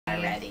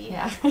ready.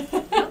 Yeah.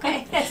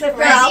 Okay.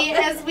 Ready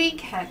as we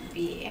can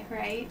be,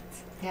 right?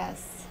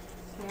 Yes.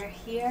 We're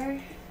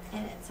here.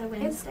 And it's a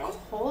Wednesday. It's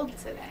cold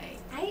today.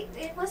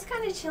 It was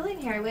kind of chilly in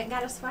here. I went and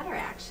got a sweater,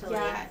 actually.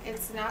 Yeah,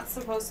 it's not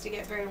supposed to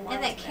get very warm.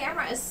 And that today.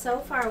 camera is so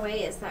far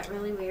away. Is that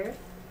really weird?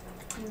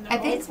 No. I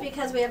think It's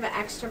because we have an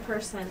extra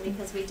person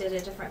because we did a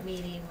different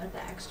meeting with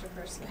the extra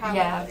person.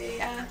 Probably,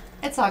 yeah.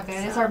 It's all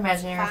good. It's our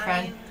imaginary fine.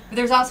 friend. But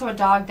there's also a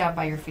dog down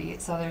by your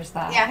feet, so there's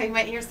that. Yeah, you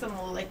might hear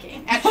some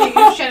licking. Actually,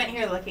 you shouldn't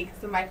hear licking because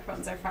the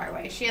microphones are far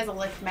away. She has a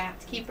lick mat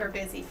to keep her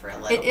busy for a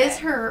little bit. It is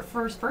her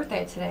first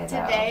birthday today,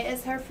 though. Today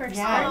is her first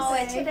Yes. Oh,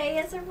 and birthday. today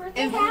is her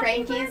birthday. And Happy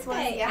Frankie's was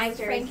birthday.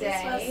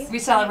 yesterday. We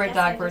celebrate I guess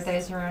dog I just-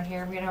 birthdays around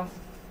here. We don't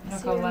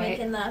So go you're light.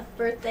 making the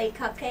birthday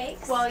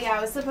cupcakes? Well, yeah,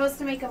 I was supposed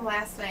to make them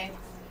last night.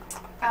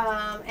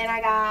 And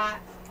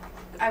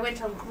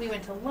we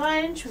went to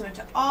lunch, we went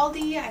to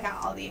Aldi, I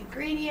got all the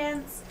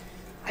ingredients.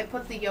 I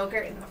put the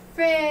yogurt in the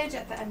fridge.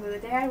 At the end of the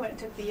day, I went and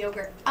took the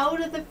yogurt out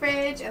of the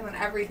fridge, and then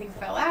everything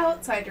fell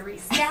out, so I had to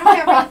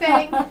restack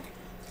everything.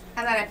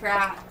 And then I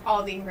forgot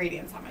all the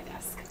ingredients on my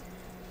desk.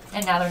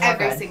 And now they're no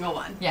Every good. single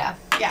one. Yeah.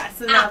 Yeah,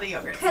 so now the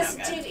yogurt's no Because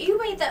good.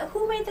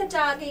 who made the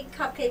doggy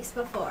cupcakes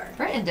before?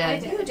 Britton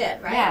did. You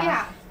did, right? Yeah.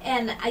 Yeah.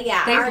 And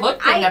yeah, They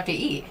look good enough to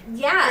eat.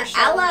 Yeah, For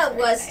sure. Ella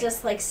was Birthday.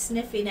 just like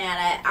sniffing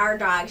at it. Our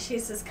dog,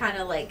 she's just kind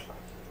of like,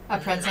 A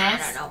princess. I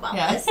don't know about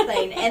Yeah. this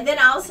thing. And then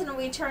all of a sudden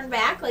we turned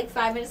back like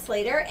 5 minutes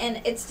later and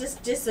it's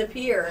just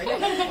disappeared.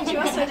 She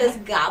must have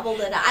just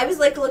gobbled it up. I was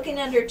like looking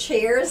under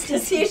chairs to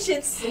see if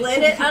she'd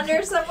slid it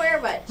under somewhere,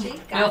 but she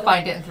got You'll it.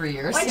 find it in 3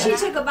 years. When she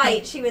took a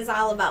bite, she was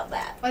all about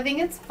that. Well, I think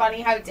it's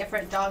funny how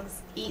different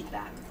dogs eat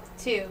them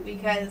too,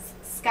 because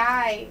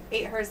Sky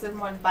ate hers in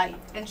one bite,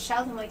 and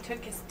Sheldon like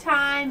took his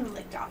time and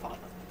licked off all the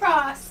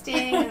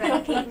frosting, and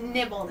then he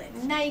nibbled it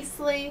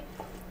nicely.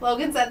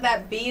 Logan said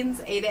that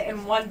Beans ate it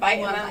in one bite,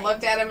 and then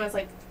looked at him and was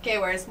like, "Okay,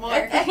 where's more?"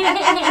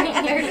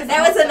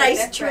 That was a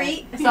nice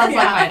treat. Sounds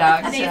like my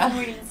dogs. Nice Yeah.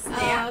 morning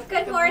snack. Oh,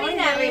 good morning,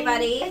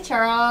 everybody. Hey,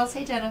 Charles.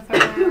 Hey, Jennifer.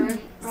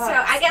 So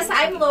I guess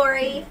I'm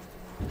Lori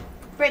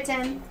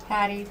Britton.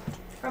 Patty.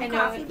 from I know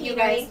Coffee you Beanery.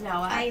 guys know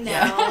us. I know.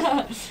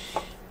 Yeah.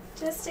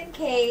 Just in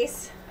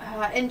case.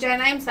 And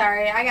Jen, I'm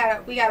sorry.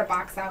 We got a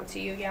box out to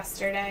you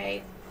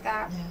yesterday.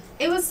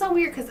 It was so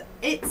weird because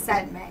it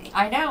said May.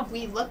 I know.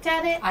 We looked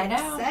at it. I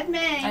know. It said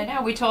May. I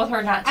know. We told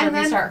her not to And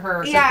then- restart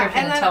her Yeah,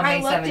 subscription and then until I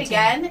May looked 17th.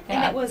 again, Yeah.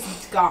 and it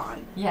was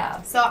gone.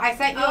 Yeah. So I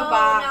sent you a Oh,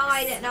 box. no,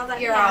 I didn't know that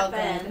You're all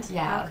happened. good.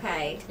 Yeah.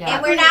 Okay. Yeah.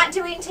 And we're not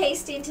doing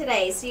tasting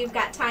today, so you've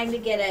got time to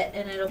get it,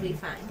 and it'll be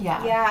fine.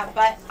 Yeah. Yeah,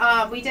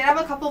 but we did have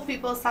a couple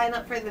people sign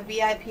up for the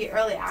VIP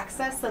early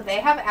access, so they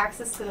have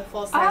access to the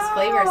full size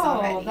flavors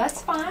already. Oh,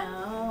 that's fun.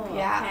 Oh,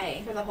 yeah,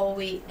 okay. for the whole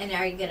week. And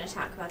are you going to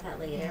talk about that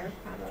later,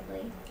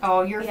 probably?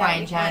 Oh, you're Yeah, fine,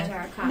 we Jen. After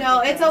our coffee No,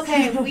 it's quiz.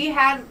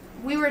 okay.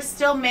 We were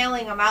still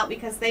mailing them out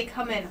because they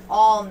come in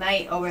all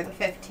night over the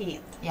 15th.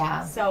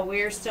 Yeah. So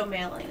we're still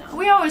mailing them.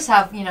 We always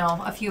have,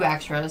 a few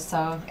extras,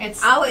 so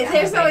it's Always, no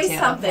there's big always deal.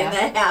 something Yeah.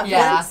 that happens.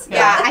 Yeah.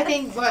 Yeah, I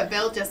think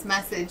Bill just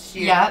messaged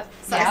you. Yep,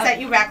 So yep. I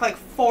sent you back like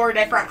 4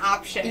 different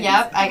options.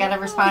 Yep, I gotta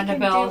respond We to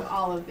can Bill. do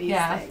all of these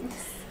Yeah. things.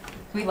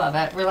 We love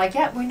it. We're like,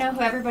 we know who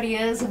everybody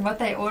is and what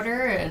they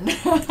order, and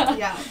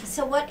Yeah.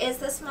 So what is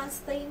this month's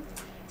theme?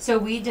 So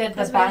we did the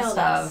 'Cause we know best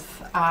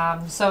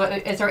of. So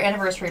it's our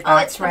anniversary Oh,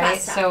 box, it's the right?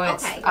 best of, So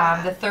it's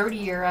okay. the third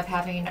year of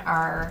having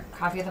our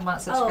Coffee of the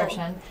Month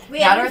subscription.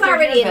 We've Not our third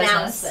already year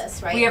announced business.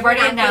 this, right? We have We're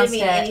already not gonna announced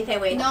be it. Anything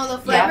we No, the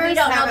But flavors we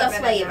don't know haven't the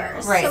been flavors.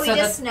 announced. Right, So we so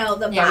just know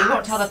the box. Yeah, we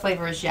won't tell the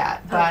flavors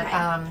yet, but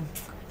Okay.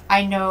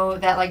 I know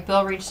that like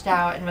Bill reached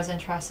out and was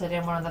interested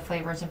in one of the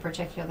flavors in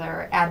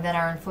particular, and then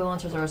our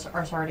influencers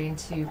are starting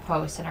to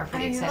post and are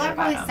pretty We're excited not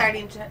about really them.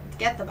 starting to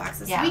get the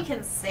boxes. Yeah. We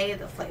can say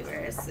the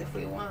flavors if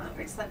we want.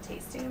 We're just not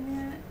tasting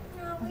them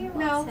No, we won't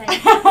No. say.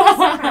 It's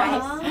a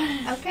surprise.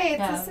 yet. Okay, it's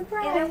Yeah. a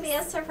surprise. It'll be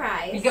a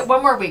surprise. You get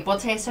one more week. We'll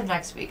taste them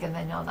next week, and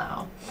then you'll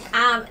know.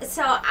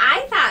 So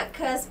I thought,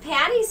 because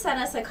Patty sent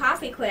us a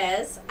coffee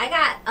quiz, I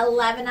got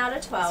 11 out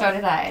of 12. So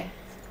did I.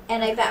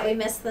 And I bet we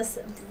missed the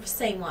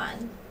same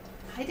one.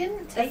 I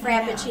didn't The take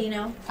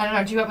Frappuccino. I don't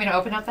know. Do you want me to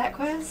open up that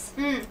quiz?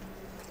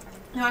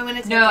 No, I'm gonna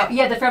take No. it.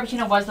 Yeah, the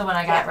Frappuccino was the one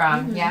I got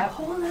wrong. Mhm. Yeah.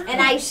 Hold on.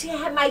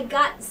 And my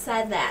gut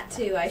said that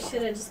too. I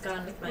should have just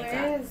gone with my Where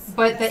gut. is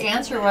But the this?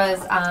 answer was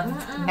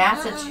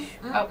Massachusetts.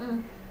 Oh,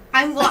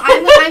 I'm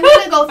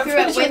gonna go through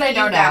pretty it sure with they you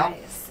know now.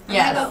 guys.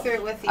 Yes. I'm gonna go through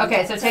it with you. Okay,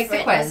 guys. so take the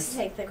Brittany has quiz. to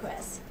take the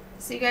quiz.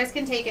 So you guys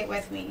can take it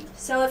with me.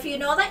 So if you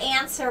know the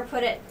answer,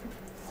 put it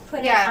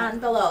Yeah. on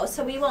below.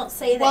 So we won't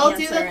say the We'll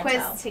answer do the quiz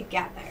until.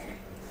 together.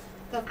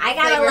 The I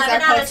got flavors 11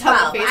 are out of posted on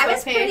the 12. I Facebook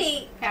was page.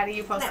 pretty- Patty,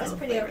 you posted that was the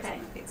pretty flavors okay. on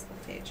the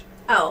Facebook page.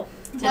 Oh,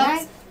 Did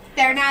I?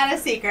 They're not a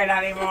secret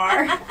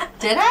anymore.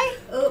 Did I?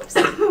 oops.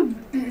 I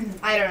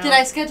don't know. Did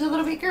I schedule a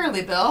little week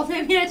early, Bill?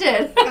 Maybe I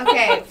did.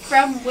 Okay,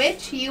 from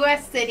which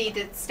U.S. city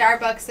did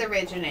Starbucks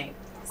originate?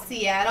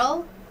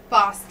 Seattle,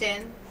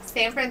 Boston,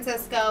 San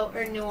Francisco,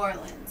 or New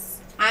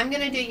Orleans? I'm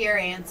going to do your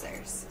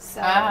answers.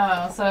 So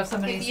Oh, so if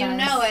somebody if you says,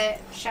 know it,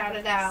 shout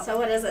it out. So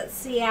what is it?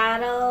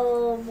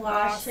 Seattle,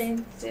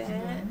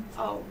 Washington.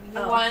 Oh, you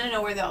Oh. want to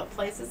know where the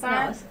places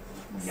are? No.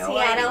 No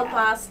Seattle, idea.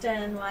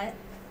 Boston, what?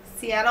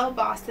 Seattle,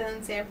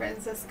 Boston, San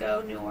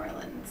Francisco, New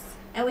Orleans.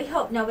 And we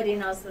hope nobody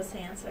knows this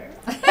answer.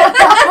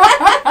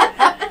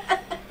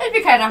 It'd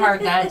be kind of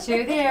hard not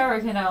to. They are,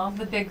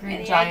 the big green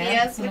Any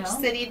giants.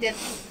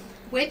 ideas?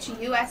 Which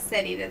U.S.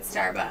 city did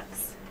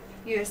Starbucks?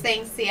 You were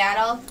saying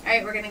Seattle. All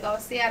right, we're gonna go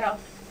with Seattle.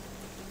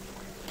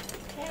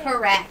 Okay.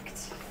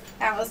 Correct.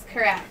 That was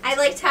correct. I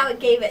liked how it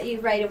gave it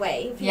you right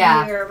away. If you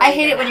Yeah. knew you were I right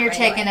hate or it when not you're right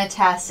taking away. a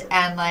test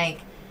and,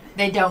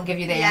 they don't give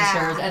you the Yeah.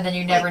 answers, and then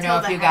you never Like, know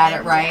till if you the got it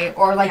end, right. yeah.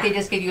 Or, Yeah. they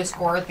just give you a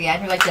score at the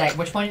end. You're like,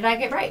 which one did I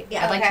get right?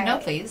 Yeah. I'd like to Okay. know,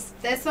 please.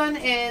 This one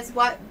is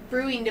what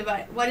brewing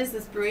device? What is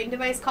this brewing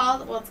device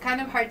called? Well, it's kind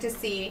of hard to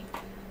see.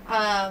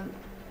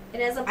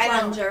 It has a I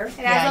don't- plunger. It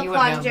Yeah, has you a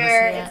wouldn't be able to plunger.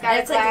 see it. It's got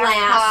It's a a glass,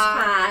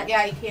 glass pot.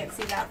 Yeah, you can't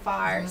see that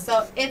far. Mhm.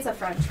 So it's a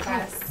French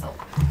press.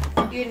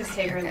 You can just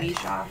take your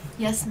leash off.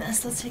 Yes,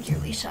 miss. Let's take your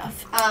leash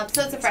off.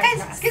 So it's a French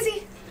press.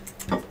 Skizzy.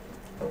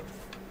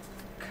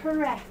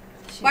 Correct.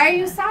 Why are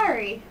you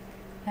sorry?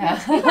 Yeah.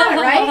 You got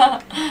it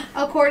right.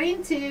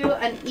 According to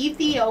an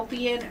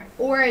Ethiopian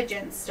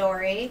origin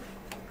story,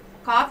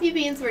 coffee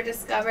beans were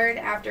discovered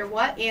after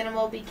what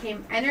animal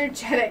became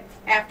energetic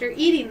after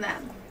eating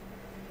them?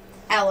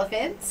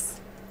 Elephants,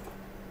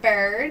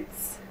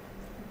 birds,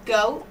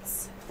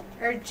 goats,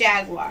 or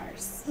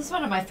jaguars? This is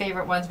one of my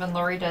favorite ones when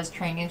Lori does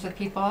trainings with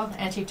people,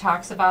 and she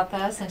talks about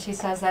this, and she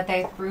says that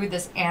they threw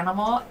this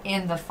animal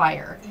in the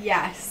fire.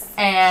 Yes.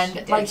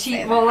 And, did she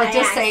say will, that.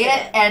 just I say asked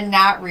it it. and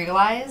not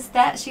realize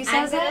that she I'm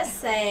says gonna it.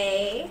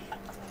 say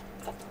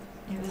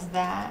It was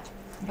that,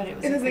 but it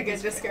was It was a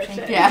good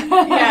description. Yeah.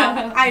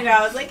 Yeah, I know.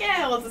 I was like,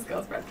 we'll just go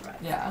with French press.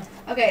 Yeah.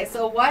 Okay,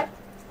 so what?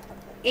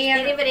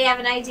 anybody have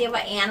an idea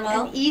what An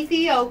animal?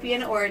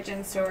 Ethiopian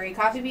origin story.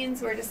 Coffee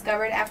beans were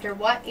discovered after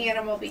what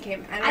animal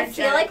became energetic? I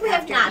feel like we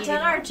have after not eating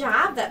done our them?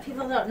 job that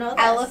people don't know this.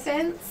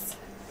 Elephants,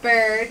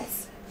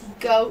 birds,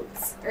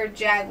 goats, or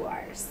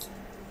jaguars?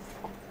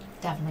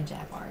 Definitely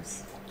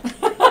jaguars.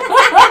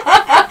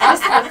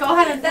 Just go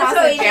ahead and That's toss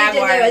what a we need to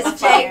jaguar do in is the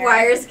fire.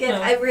 jaguars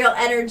get a real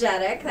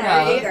energetic.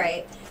 That would be Yeah.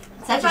 great.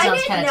 That If just I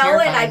sounds didn't kinda know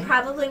it, I terrifying.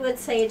 probably would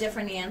say a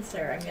different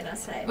answer, I'm going to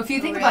say. If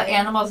you think Really? about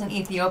animals in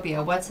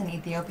Ethiopia, what's in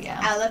Ethiopia?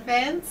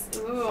 Elephants.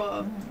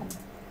 Ooh.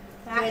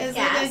 That Good is a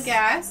guess. good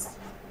guess.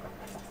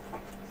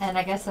 And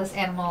I guess this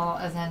animal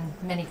is in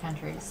many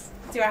countries.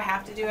 Do I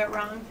have to do it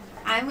wrong?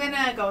 I'm going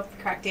to go with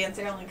the correct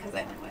answer only because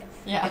I know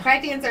it. The Yeah.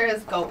 correct answer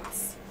is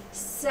goats.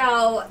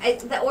 So,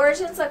 the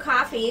origins of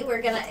coffee,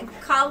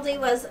 Caldi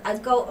was a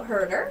goat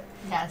herder,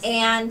 Yes.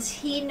 and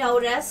he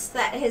noticed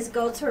that his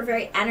goats were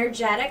very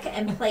energetic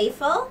and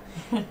playful,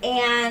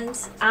 and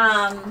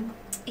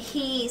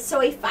he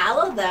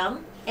followed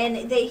them, and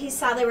he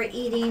saw they were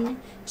eating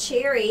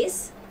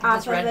cherries off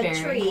This of red a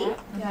berry. tree,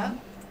 Yeah.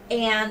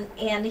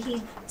 and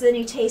he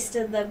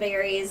tasted the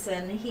berries,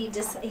 and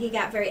he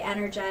got very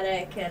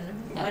energetic and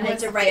wanted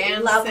to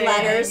write love dancing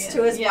letters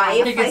to his yeah. wife.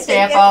 You I could think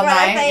stay up is all what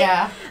I night. think.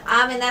 Yeah.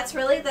 And that's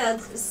really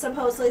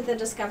supposedly the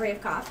discovery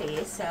of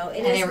coffee. So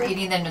And they were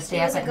eating them to stay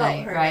he up was a at goat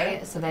night, herder.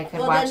 right? So they could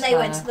Well, watch then they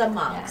went to the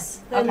monks.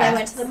 Yeah. Then Okay. they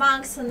went to the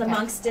monks, and the Okay.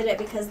 monks did it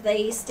because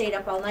they stayed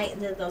up all night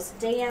and did those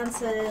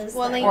dances.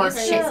 Well, that they were Or used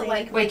crazy. to chant.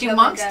 like Wait, do wake up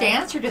monks and dance.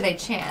 dance or do they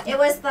chant? It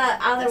was the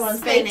other The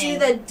ones. They do spinning.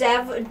 the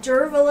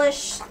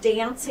dervilish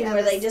dancing Yeah,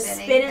 where the they just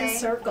spinning spin in thing.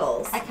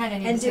 circles I kind of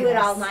need and to see do it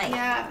this. all night.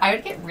 Yeah. I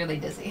would get really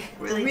dizzy.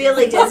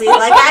 Really dizzy.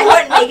 Like I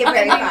wouldn't make it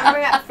very And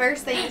remember fun. at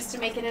first they used to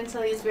make it into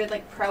these weird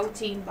like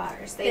protein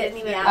bars. They didn't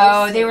even Yeah.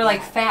 Oh, roast they it were like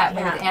yet. fat,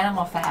 made Yeah. with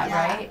animal fat,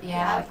 Yeah. right?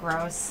 Yeah,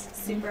 gross.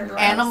 Super gross.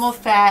 Animal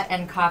fat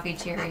and coffee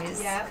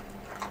cherries. Yep.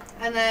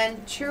 And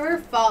then true or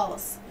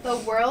false, the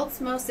world's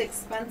most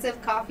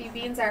expensive coffee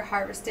beans are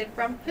harvested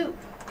from poop.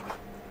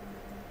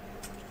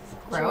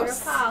 True or Gross.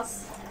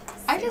 false?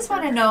 I just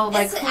want to know,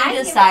 like, It's- who I can-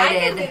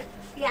 decided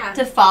yeah.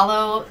 to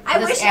follow I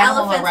this wish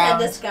animal elephants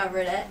around? had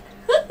discovered it.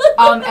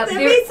 there- That'd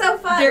be so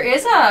fun. There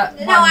is a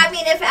No, one- I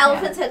mean if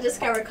elephants had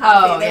discovered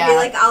coffee, Oh, they'd yeah. be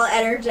like all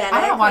energetic.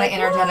 I don't want like,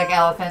 an energetic "Whoa."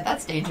 elephant.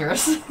 That's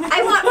dangerous.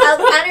 I want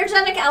an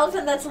energetic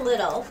elephant that's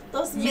little.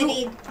 Those You-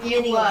 mini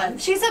would.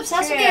 ones. She's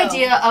obsessed with the True.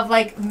 idea of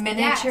like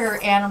miniature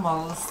Yes.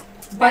 animals.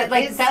 But That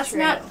like is that's true.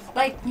 not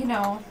like, you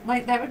know,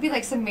 like that would be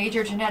like some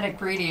major genetic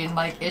breeding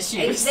like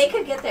issues. They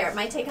could get there. It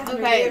might take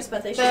 100 Okay, years,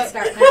 but they the should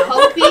start now.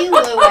 Hopi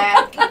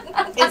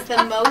Luwak is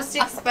the most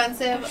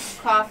expensive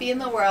coffee in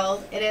the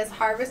world. It is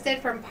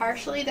harvested from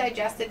partially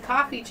digested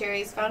coffee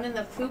cherries found in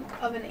the poop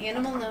of an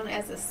animal known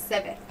as a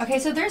civet. Okay,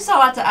 so there's a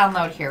lot to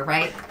unload here,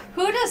 right?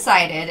 Who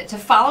decided to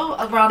follow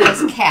around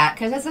this cat,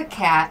 because it's a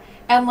cat,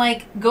 and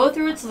like go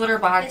through its litter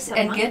box It's a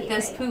and monkey, get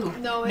this right? poop?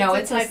 No,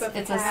 it's a type of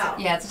it's cat.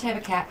 yeah, it's a type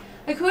of cat.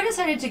 Like who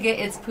decided to get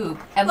its poop?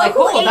 And Well, like,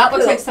 who oh, ate that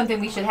looks poop? like something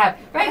we should have.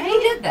 Right? Who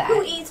did that?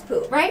 Who eats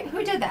poop? Right?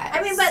 Who did that?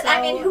 I mean, but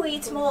I mean, So who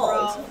eats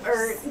mold?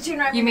 gross. Or do you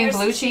know? You mean there's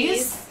blue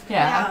cheese?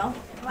 Yeah. No.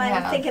 Well, Yeah.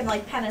 I'm thinking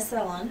like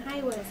penicillin. Hi,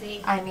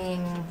 Wizzy. I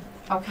mean,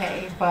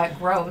 okay, but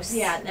gross.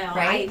 Yeah, no.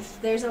 Right?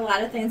 There's a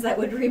lot of things that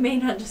would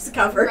remain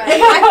undiscovered. Right.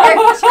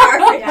 I'm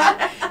sure.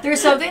 Yeah. There's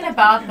something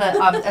about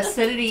the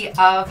acidity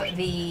of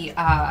the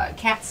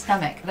cat's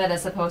stomach that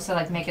is supposed to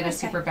like make it a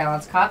super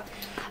balanced cup.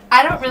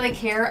 I don't really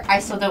care. I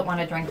still don't want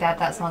to drink that.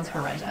 That sounds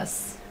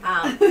horrendous.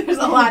 There's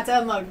a lot to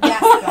unload.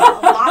 Yes,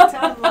 a lot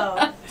to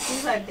unload.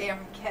 She's a damn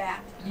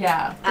cat.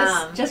 Yeah,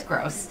 just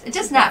gross. It's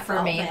just not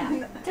for me.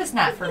 Yeah. Just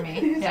not for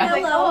me. Yeah.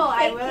 Like, Hello,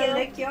 I thank will you.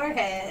 lick your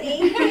head.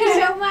 Thank you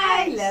so much.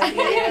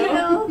 I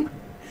love you.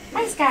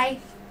 Hi, Sky.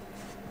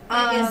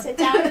 Sit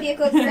down, be a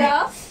good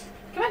girl.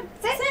 Come on,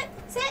 sit.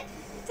 Sit.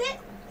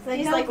 So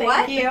He's no, like, thank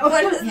what? you.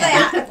 What is Yeah.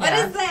 that? What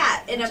Yeah. is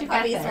that in What a you got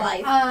puppy's there?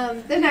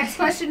 life? The next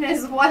question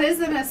is, what is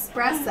an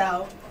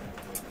espresso?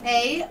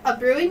 A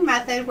brewing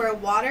method where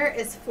water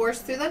is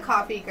forced through the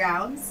coffee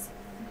grounds.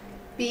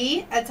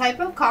 B, a type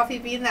of coffee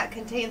bean that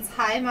contains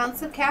high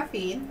amounts of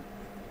caffeine.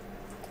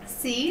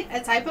 C, a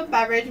type of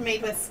beverage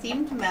made with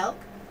steamed milk.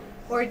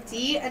 Or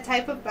D, a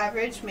type of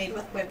beverage made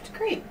with whipped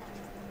cream.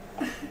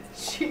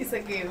 She's a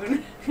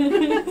goon.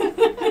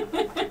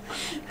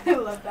 I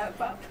love that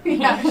pup.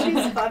 Yeah,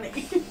 she's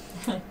funny.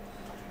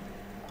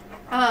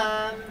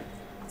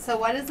 So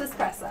what is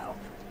espresso?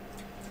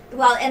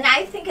 Well, and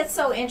I think it's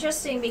so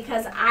interesting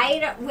because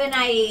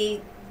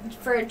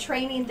for a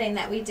training thing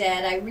that we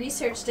did, I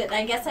researched it, and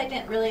I guess I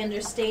didn't really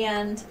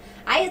understand.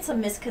 I had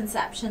some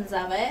misconceptions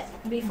of it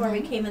before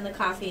we came in the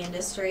coffee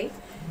industry.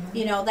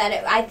 You know,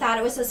 that I thought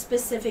it was a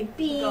specific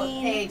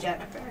bean. Hey,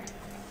 Jennifer.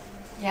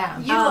 Yeah.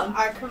 You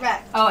are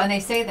correct. Oh, and they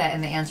say that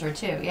in the answer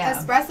too. Yeah.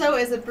 Espresso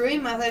is a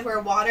brewing method where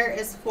water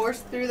is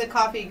forced through the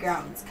coffee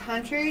grounds.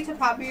 Contrary to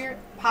popular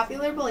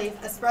belief,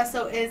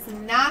 espresso is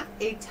not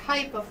a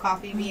type of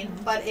coffee bean,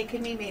 but it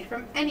can be made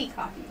from any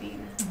coffee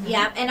bean.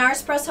 Yeah, and our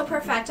Espresso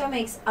Perfecto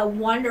makes a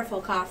wonderful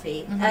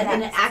coffee,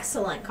 an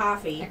excellent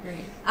coffee.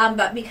 Agreed.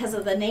 But because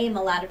of the name,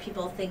 a lot of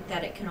people think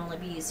that it can only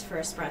be used for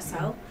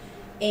espresso.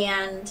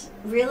 And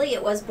really,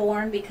 it was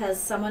born because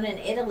someone in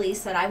Italy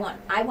said, I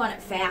want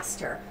it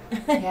faster.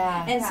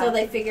 Yeah. And so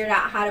they figured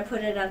out how to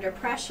put it under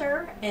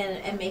pressure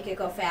and make it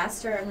go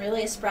faster. And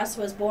really, espresso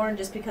was born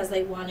just because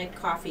they wanted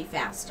coffee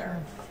faster.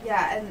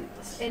 Yeah, and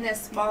in a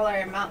smaller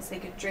amounts, they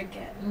could drink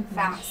it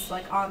fast,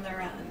 like on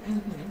their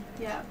own.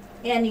 Yeah.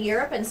 In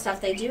Europe and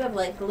stuff, they do have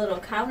like little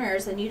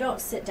counters, and you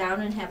don't sit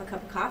down and have a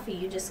cup of coffee.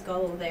 You just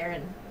go there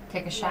and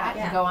Take a shot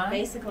yeah, and go on.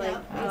 basically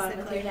Yeah, go on with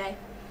basically. your day.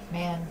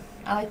 Man,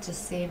 I like to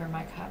savor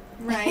my cup.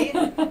 Right?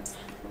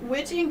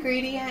 Which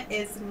ingredient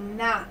is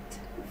not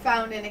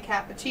found in a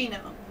cappuccino?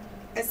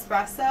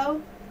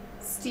 Espresso,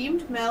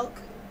 steamed milk,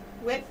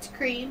 whipped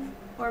cream,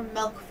 or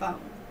milk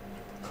foam?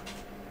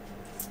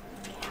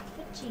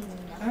 Cappuccino.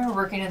 I remember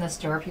working in the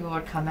store, people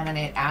would come in and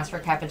they'd ask for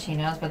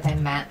cappuccinos, but they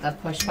meant the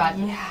push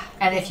button. Yeah.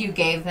 And if you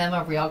gave them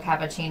a real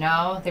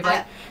cappuccino, they'd be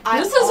like, I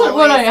this isn't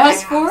what I always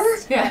asked for.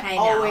 Yeah. I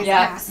know. Always Yeah.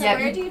 ask. So Yeah,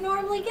 where you- do you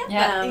normally get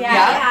Yeah. them?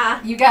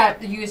 Yeah. You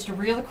got used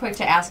really quick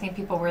to asking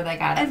people where they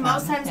got it And from.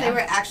 most times Yeah. they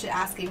were actually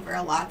asking for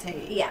a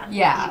latte. Yeah.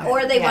 Yeah.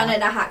 Or they Yeah.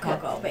 wanted a hot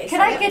cocoa, basically.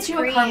 Can I get you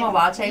a Cream. caramel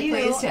latte, You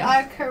please? Yeah.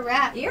 are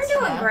correct. You're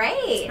doing Yeah.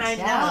 great. I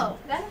Yeah. know.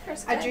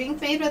 Jennifer's A good. drink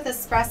made with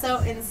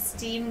espresso and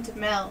steamed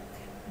milk.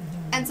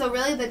 And so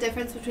really the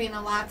difference between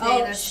a latte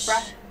Oh, and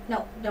espresso.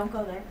 no, don't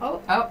go there.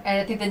 Oh,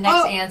 and I think the next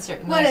Oh, answer.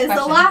 the What next is a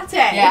question.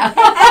 latte? Yeah.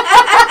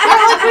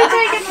 We're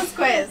taking this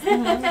quiz.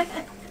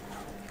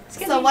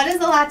 So what is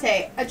a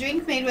latte? A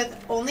drink made with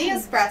only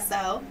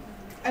espresso.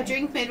 A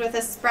drink made with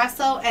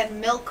espresso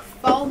and milk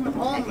foam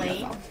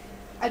only.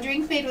 A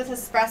drink made with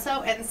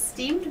espresso and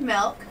steamed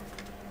milk.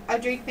 A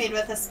drink made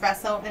with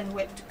espresso and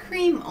whipped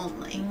cream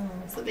only.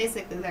 So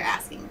basically they're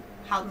asking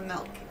how the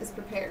milk is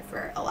prepared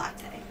for a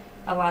latte.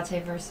 A latte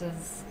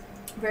versus.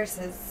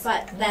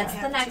 But that's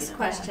Yeah. the next Cappuccino.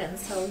 question,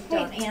 so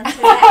don't answer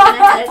that one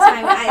ahead of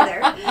time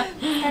either.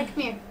 Hey,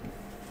 come here.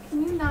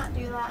 Can you not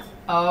do that?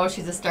 Oh,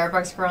 she's a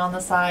Starbucks girl on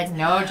the side.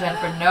 No,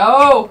 Jennifer,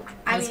 no.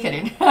 I Just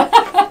mean- kidding.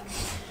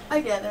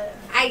 I get it.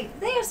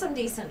 They have some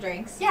decent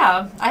drinks.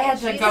 Yeah, I had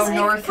to You go just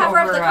north cover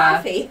over. up the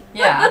coffee.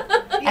 Yeah,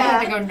 I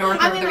had to go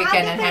north I over mean, the I'll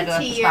weekend get and had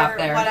them to tea stop or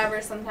there.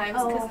 whatever sometimes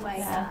because Oh my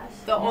it's gosh.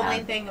 the Yeah. only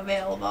thing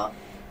available.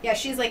 Yeah,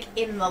 she's like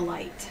in the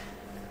light.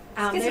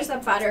 There's a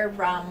butter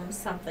rum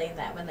something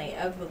that when they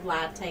a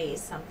latte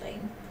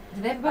something.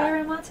 Do they have butter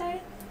in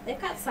latte? They've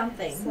got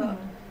something. So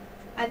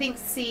I think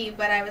C,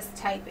 but I was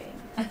typing.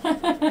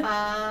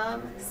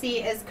 C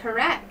is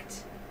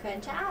correct.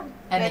 Good job.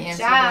 And the Good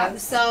answer job.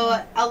 was?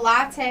 So a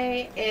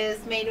latte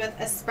is made with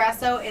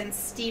espresso and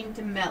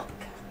steamed milk.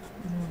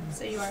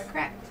 So you are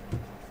correct.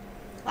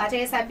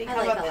 Lattes have become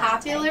like a a latte.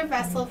 popular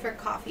vessel for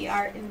coffee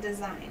art and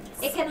designs.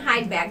 It can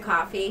hide bad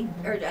coffee,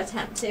 or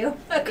attempt to.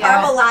 A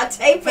caramel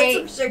latte, put Hey,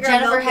 some sugar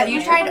Jennifer, and milk have in you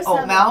there. tried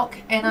oat milk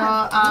in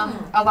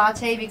Mm. a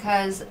latte?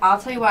 Because I'll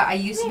tell you what, I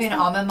used to be an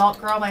almond milk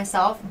girl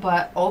myself,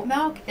 but oat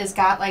milk has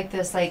got like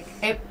this, like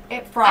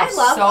it froths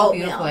I love so oat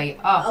beautifully. milk.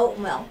 Oh, Oat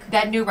milk.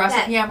 that new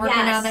recipe I'm working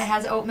yes. on that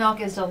has oat milk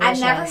is delicious. I've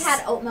never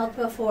had oat milk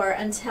before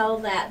until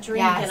that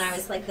drink, Yes. and I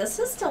was like, this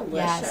is delicious.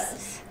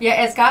 Yes.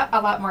 Yeah, it's got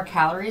a lot more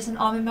calories than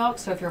almond milk.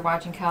 So if you're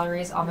watching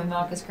calories, almond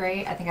milk is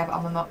great. I think I have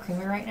almond milk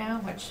creamer right now,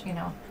 which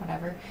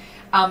whatever.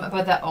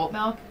 But the oat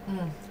milk,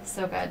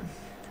 so good.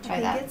 Try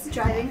I that. think it's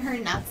driving her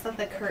nuts that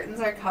the curtains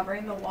are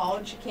covering the wall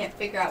and she can't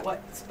figure out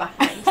what's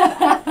behind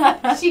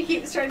them. She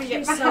keeps trying to get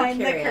She's so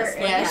behind the curious.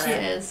 curtain. Yeah, Look she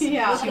at is.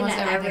 Yeah. She wants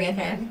Looking at everything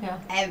in here.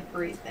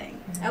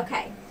 everything. Yeah.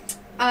 Everything.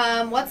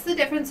 Okay. What's the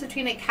difference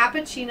between a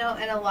cappuccino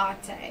and a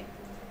latte?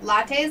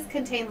 Lattes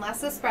contain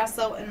less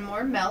espresso and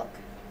more milk.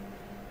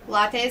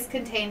 Lattes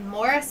contain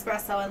more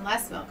espresso and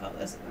less milk. Oh,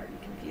 those are very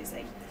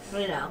confusing.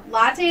 We know.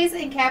 Lattes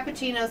and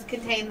cappuccinos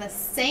contain the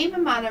same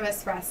amount of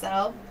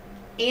espresso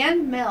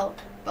and milk,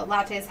 but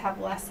lattes have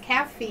less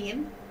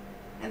caffeine,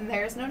 and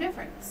there's no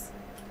difference.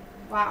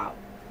 Wow.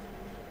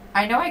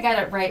 I know I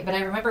got it right, but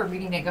I remember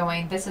reading it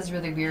going, this is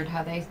really weird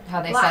how they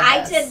Well, said I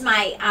this. did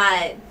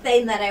my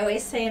thing that I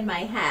always say in my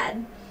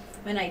head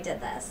when I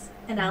did this,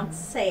 and I'll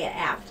say it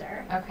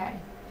after. Okay.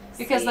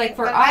 Because, See, like,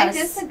 for but us... I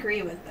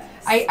disagree with this.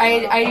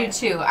 I do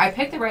too. I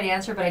picked the right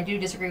answer, but I do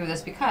disagree with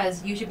this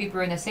because you should be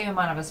brewing the same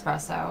amount of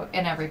espresso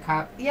in every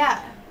cup.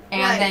 Yeah.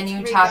 And right, then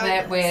you top it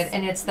regardless. with,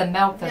 and it's the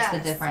milk that's the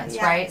Yes, difference,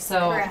 yes, right?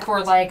 So correct.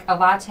 for like a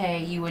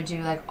latte, you would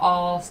do like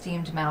all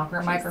steamed milk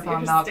or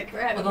microfoam milk Stick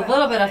around with a about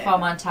little bit of it.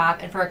 foam on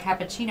top. And for a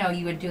cappuccino,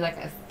 you would do like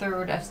a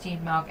third of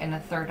steamed milk and a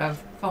third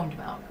of foamed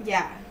milk.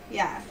 Yeah,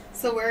 yeah.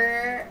 So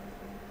we're...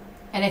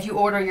 And if you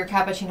order your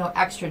cappuccino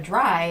extra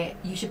dry,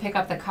 you should pick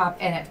up the cup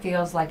and it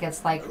feels like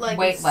it's like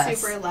weightless.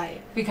 super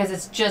light. Because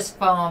it's just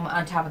foam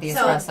on top of the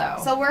So-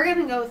 espresso. So we're going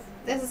to go with...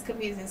 This is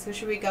confusing, so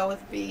should we go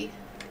with B?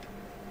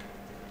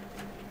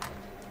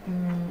 Or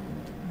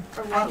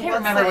I what, can't what's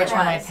remember the which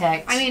one I rest?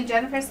 picked. I mean,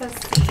 Jennifer says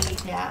C,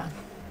 Yeah.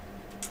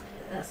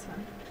 This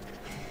one.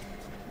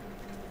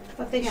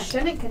 but they Yeah,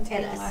 shouldn't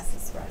contain it is. less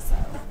espresso.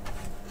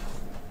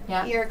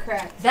 Yeah. You're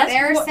correct. That's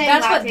They're what- saying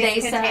that's what lattes they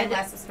contain said,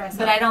 less espresso.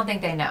 But I don't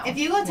think they know. If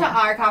you go to Yeah.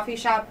 our coffee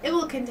shop, it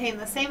will contain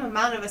the same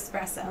amount of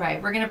espresso.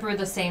 Right, we're gonna brew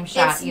the same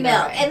shot It's either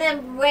milk. way. And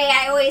then way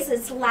I always,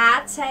 it's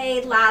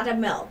latte, lot of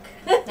milk.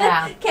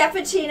 Yeah.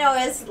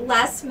 Cappuccino is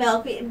less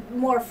milk,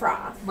 more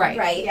froth. Right.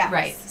 Right. Yeah.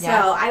 Right. So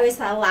Yeah. I always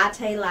thought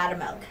latte, lot of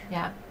milk.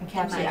 Yeah. And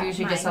caps my are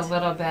usually just a mind.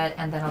 little bit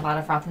and then a lot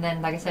of froth. And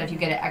then, like I said, if you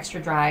get it extra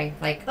dry,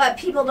 like But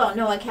people don't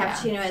know what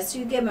cappuccino is. So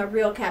you give them a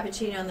real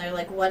cappuccino and they're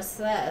like, what's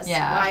this?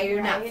 Yeah. Why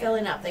you're not Right.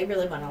 filling up? They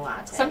really want a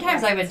latte.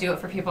 sometimes Right. I would do it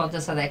for people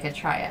just so they could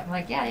try it. I'm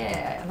like,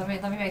 yeah. Let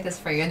me make this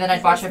for you. And then I'd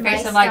Because wash your my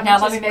face and like, now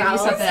let me stomach make you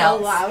just something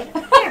growled else. so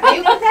loud. Here,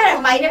 you put that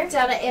I might have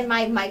done it in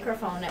my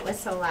microphone. It was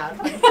so loud.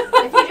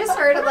 If you just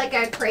heard like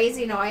a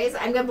crazy noise,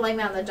 I'm gonna blame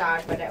it on the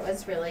dog, but it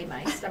was really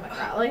my stomach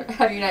growling.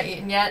 Have you not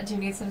eaten yet? Do you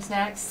need some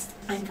snacks?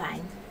 I'm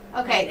fine.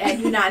 Okay. I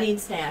do not need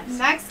snacks.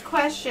 Next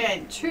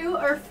question. True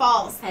or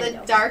false? I The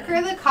know.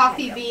 darker the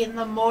coffee I know. bean,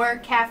 the more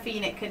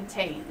caffeine it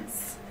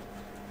contains.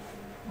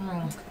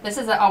 This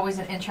is always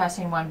an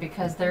interesting one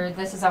because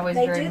this is always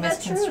They very do the true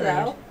misconstrued.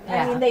 though.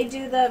 Yeah. I mean, they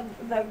do the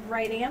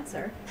right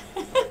answer.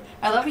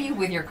 I love you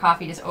with your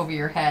coffee just over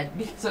your head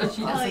so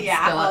she doesn't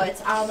yeah. spill Oh, it.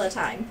 it's all the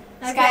time.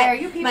 Sky, are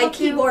you people My too?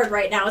 keyboard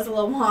right now is a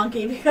little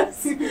wonky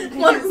because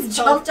one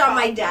so jumped on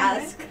my confident.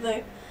 desk.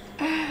 The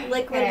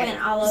liquid Okay,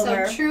 went all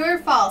over. So true or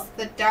false?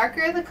 The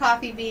darker the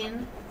coffee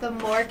bean, the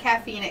more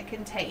caffeine it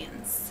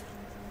contains.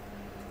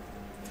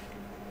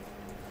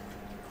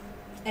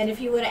 And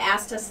if you would have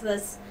asked us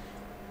this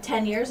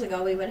 10 years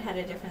ago, we would have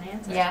had a different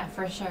answer. Yeah,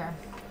 for sure.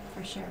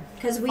 For sure.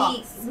 Because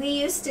False. we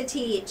used to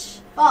teach.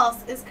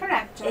 False is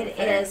correct. It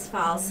Jennifer. is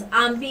false.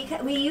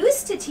 Because we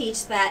used to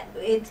teach that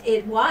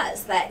it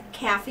was that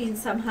caffeine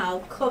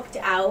somehow cooked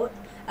out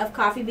of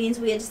coffee beans.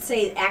 We had to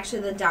say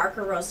actually the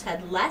darker roast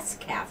had less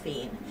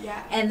caffeine.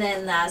 Yeah. And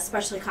then the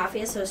Specialty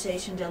Coffee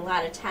Association did a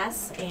lot of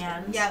tests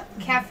and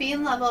Yep.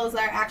 Caffeine levels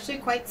are actually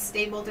quite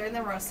stable during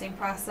the roasting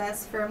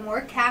process. For a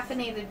more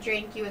caffeinated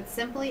drink, you would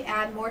simply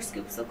add more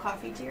scoops of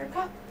coffee to your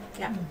cup.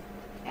 yeah.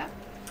 Yeah.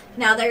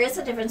 Now there is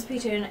a difference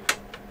between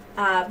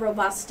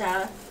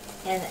Robusta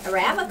and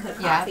Arabica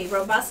Yeah. coffee.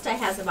 Robusta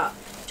has about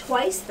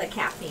twice the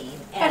caffeine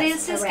as But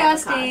it's Arabica,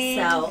 disgusting.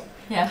 So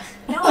Yeah.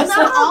 no, So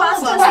not all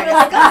of Robusta's them are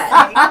really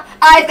good.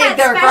 I think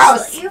they're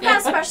gross. You've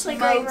got specially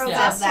grade Most of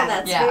Robusta them.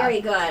 that's Yeah. very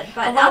good,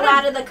 but A a lot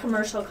lot, of- of the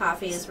commercial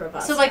coffee is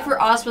Robusta. So, like for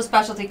us with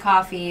specialty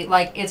coffee,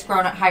 like it's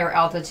grown at higher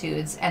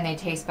altitudes and they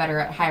taste better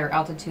at higher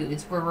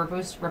altitudes. Where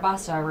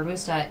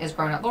Robusta is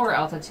grown at lower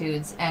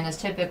altitudes and is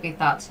typically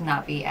thought to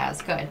not be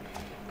as good.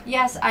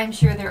 Yes, I'm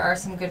sure there are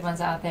some good ones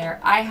out there.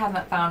 I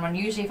haven't found one.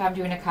 Usually, if I'm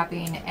doing a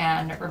cupping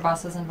and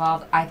Robusta's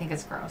involved, I think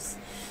it's gross.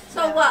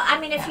 So, well, I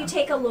mean, if Yeah. you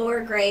take a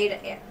lower grade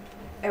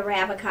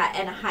Arabica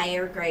and a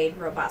higher grade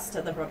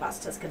Robusta, the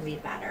Robusta's going to be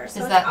better. So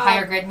Is it's that all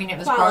higher grade mean it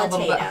was grown a little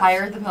bit qualitative.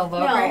 higher than the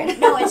low No, grade?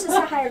 no, it's just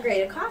a higher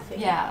grade of coffee.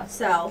 Yeah.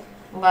 So,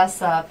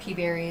 Less pea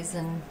berries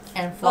and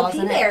well, flaws pea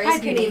in it. berries Hi,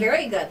 can be Beauty.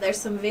 very good. There's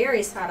some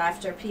very sought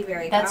after pea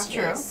berry That's coffees.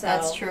 true. So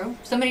That's true.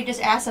 Somebody just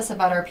asked us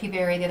about our pea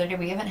berry the other day.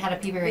 We haven't had a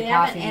pea berry We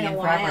coffee haven't in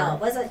a forever. while.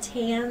 Was it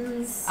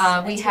Tans?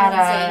 We had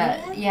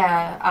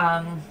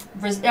Tanzania?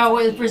 it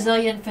was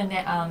Brazilian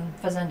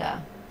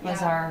Fazenda was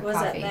Yeah. our Was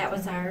coffee. it? That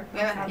was our. We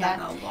haven't had Yeah.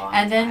 that in a long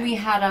And then time. we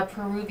had our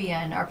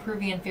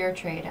Peruvian fair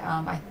trade.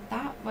 I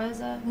thought was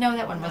no,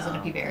 that one wasn't a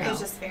pea berry. It was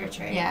just fair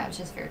trade. Yeah, it was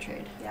just fair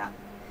trade. Yeah.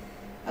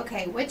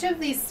 Okay, which of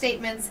these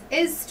statements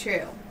is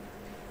true?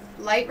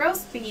 Light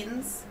roast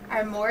beans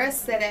are more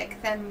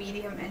acidic than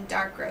medium and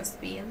dark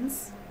roast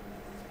beans.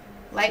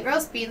 Light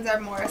roast beans are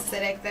more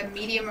acidic than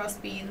medium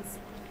roast beans,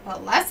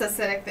 but less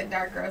acidic than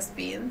dark roast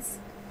beans.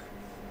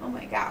 Oh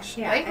my gosh.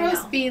 Yeah, Light I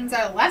roast know. beans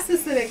are less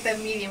acidic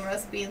than medium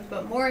roast beans,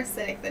 but more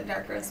acidic than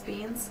dark roast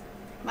beans.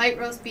 Light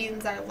roast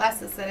beans are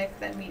less acidic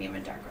than medium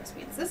and dark roast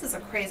beans. This is a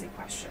crazy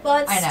question. Well,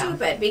 it's I know.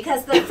 stupid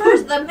because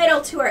the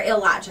middle two are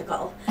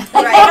illogical. Like,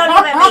 Right. they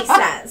don't even make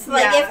sense.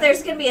 Like, Yeah. if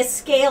there's going to be a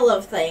scale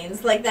of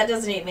things, like, that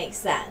doesn't even make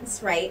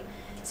sense, right?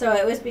 So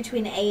it was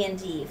between A and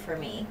D for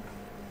me.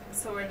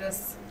 So we're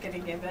just going to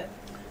give it,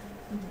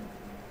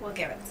 we'll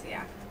give it to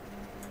you.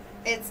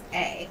 It's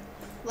A.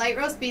 Light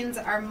roast beans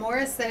are more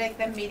acidic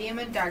than medium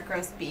and dark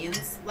roast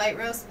beans. Light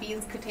roast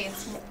beans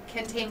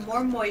contain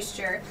more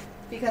moisture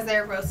because they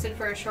are roasted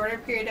for a shorter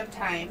period of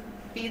time.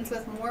 Beans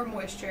with more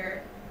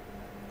moisture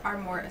are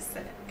more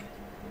acidic.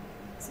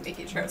 So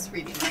making sure I was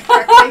reading that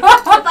correctly.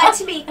 But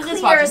to be I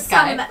just clear, watched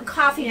some Sky.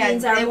 coffee Yeah,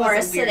 beans are it more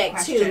was a weird acidic too.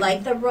 question.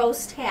 Like, the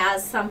roast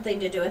has something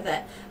to do with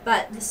it,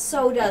 but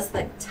so does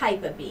the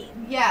type of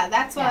bean. Yeah,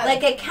 that's what.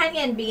 Like, a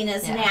Kenyan bean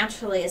is Yeah.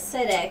 naturally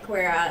acidic,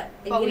 where a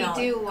But you we know,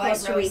 do light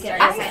Costa roast Rican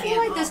our I isn't. feel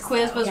like this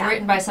quiz was Yeah.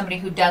 written by somebody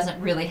who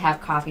doesn't really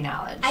have coffee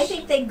knowledge. I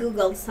think they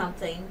Googled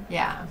something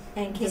Yeah.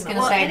 and Just came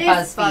gonna up. say it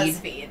is BuzzFeed.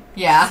 BuzzFeed.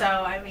 Yeah. So,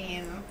 I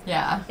mean,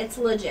 Yeah. It's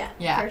legit.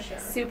 Yeah. For sure.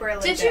 super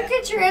legit. Did you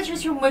get your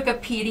answers from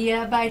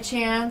Wikipedia by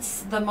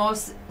chance? The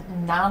most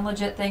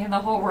non-legit thing in the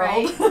whole world.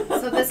 Right.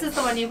 So this is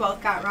the one you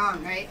both got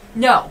wrong, right?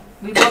 No,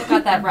 we both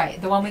got that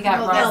right. The one we got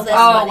No, wrong. this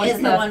one was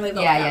is the one we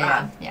both yeah, got yeah,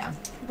 wrong. yeah,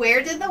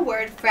 Where did the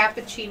word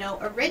frappuccino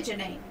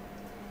originate?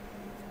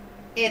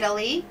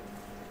 Italy,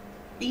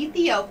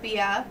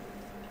 Ethiopia,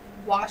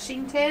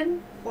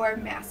 Washington, or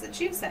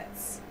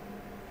Massachusetts?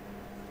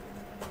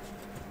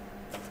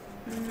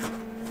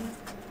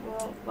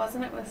 Well,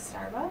 wasn't it with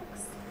Starbucks?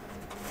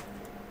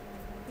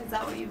 Is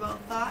that what you both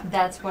thought?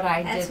 That's what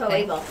I That's did what we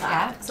think. both thought.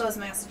 Yeah. So is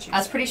Massachusetts. I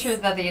was pretty sure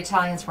that the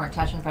Italians weren't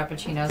touching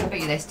frappuccinos. I bet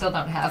you they still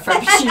don't have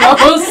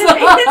frappuccinos.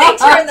 They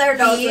turn their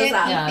noses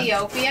up. Yeah.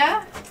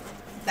 Ethiopia?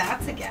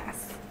 That's a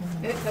guess.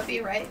 Mhm. It could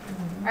be right.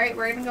 Mhm. All right,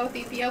 we're going to go with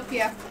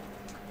Ethiopia.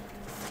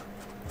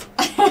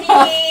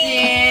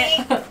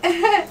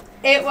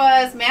 It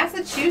was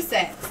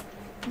Massachusetts.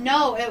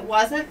 No, it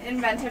wasn't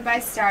invented by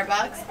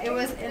Starbucks. It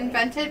was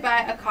invented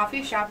by a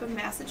coffee shop in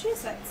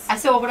Massachusetts.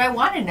 So what I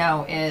want to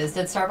know is,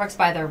 did Starbucks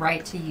buy the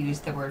right to use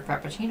the word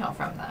frappuccino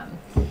from them?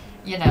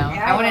 You know,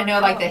 Yeah, I want to don't know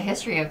like the know.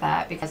 history of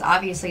that, because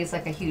obviously it's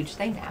like a huge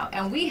thing now,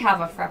 and we have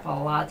a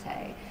frappa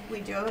latte. We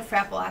do have a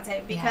frappa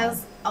latte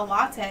because a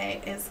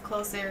latte is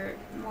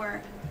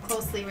more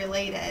closely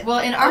related. Well,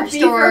 in our Beef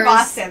stores, for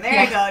Boston. There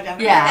yeah, you go,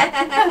 Jennifer.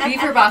 Yeah, beef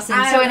for Boston.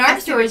 So in I our see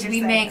what stores, you're we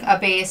saying. make a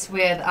base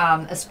with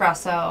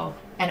espresso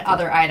and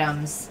other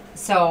items.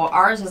 So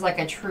ours is like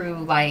a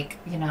true, like,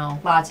 you know,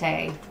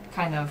 latte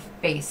kind of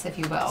base, if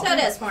you will. So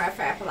it is more a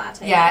frappa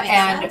latte. Yeah, That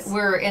and makes sense.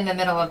 we're in the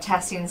middle of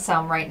testing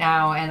some right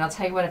now, and I'll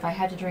tell you what, if I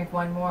had to drink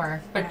one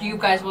more, but you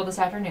guys will this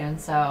afternoon,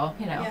 so,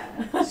 you know.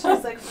 Yeah.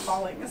 She's like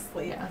falling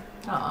asleep. Yeah.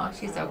 Aw,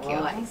 she's so cute.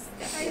 Are you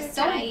She's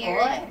so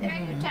tired? bullet.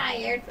 Are you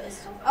tired?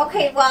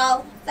 Okay,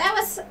 well, that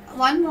was.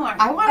 One more.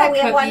 I want Oh, a we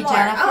have cookie, one more.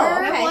 Jennifer. Oh,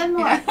 We have okay. one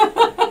more.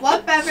 Yeah.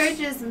 What beverage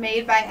is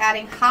made by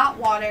adding hot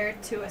water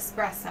to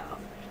espresso?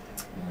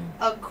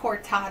 A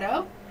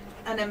cortado,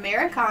 an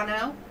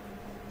americano,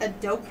 a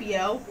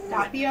doppio,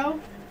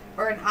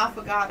 or an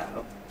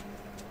affogato?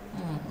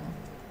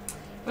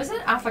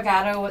 Wasn't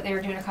affogato what they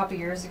were doing a couple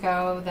years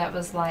ago that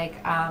was like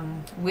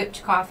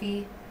whipped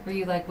coffee, where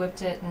you like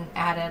whipped it and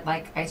added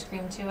like ice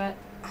cream to it?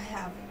 I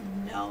have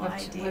no Whipped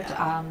idea.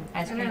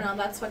 ice I cream. don't know.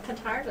 That's what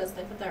Qatar does.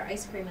 They put their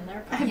ice cream in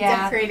their cup. I'm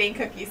Yeah. decorating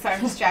cookies, so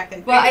I'm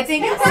distracted. Well, I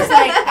think it was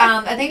like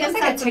I think it was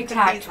You like a can send some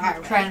TikTok cookies our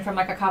way. trend from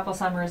like a couple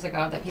summers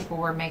ago that people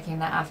were making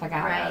the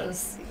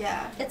affogatos.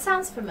 Yeah. It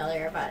sounds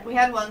familiar, but We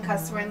had one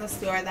customer in the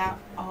store that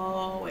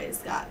always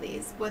got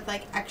these with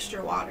like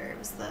extra water. It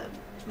was the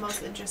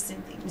most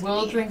interesting thing to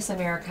We'll me. drink some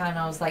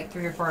Americanos, like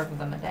 3 or 4 of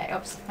them a day.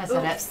 Oops, I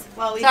said it. Oops.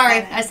 Well, we Sorry,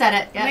 said it. I said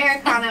it. Yeah.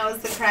 Americano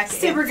is the correct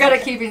Super answer. good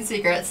at keeping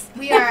secrets.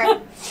 We are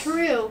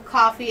true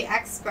coffee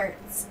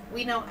experts.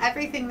 We know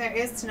everything there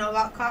is to know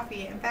about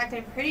coffee. In fact,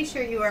 I'm pretty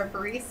sure you are a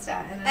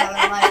barista in another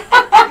life.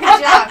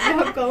 Good job.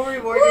 Now go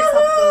reward yourself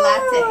with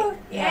a latte.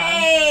 Yeah.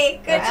 Yay!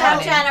 Good That's job,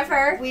 funny.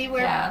 Jennifer. We were.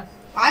 Yeah.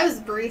 I was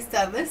a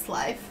barista in this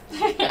life.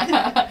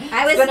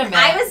 I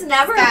was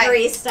never Sky. a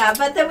barista,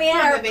 but then we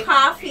had I'm a our big-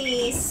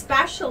 coffee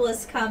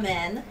specialist come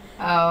in,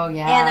 Oh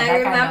yeah. and that I guy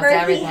knows remember he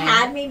everything.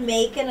 had me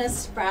make an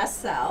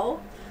espresso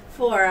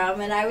for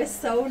him, and I was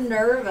so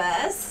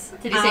nervous.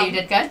 Did he say you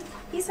did good?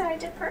 He said I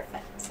did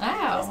perfect.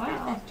 Oh was wow.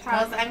 perfect.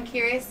 Charles, I'm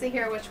curious to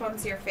hear which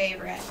one's your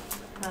favorite.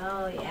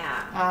 Oh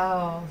yeah.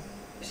 Oh.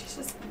 She's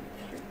just.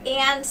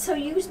 And so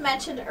you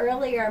mentioned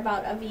earlier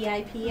about a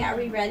VIP. Are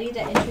we ready to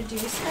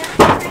introduce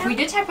that? We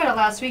did talk about it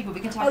last week, but we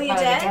can talk Oh, you about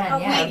did? it again.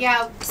 Okay. Yeah. Wait,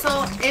 yeah,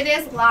 so it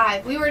is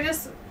live. We were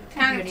just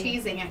kind of Beauty.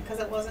 teasing it because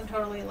it wasn't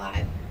totally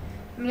live.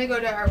 I'm going to go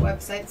to our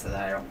website so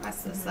that I don't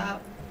mess this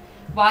up.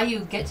 While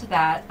you get to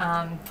that,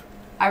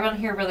 I want to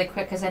hear really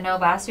quick because I know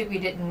last week we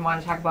didn't want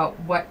to talk about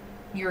what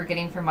you were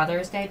getting for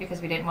Mother's Day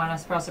because we didn't want to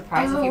spoil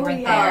surprise if you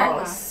weren't yeah.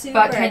 there. Super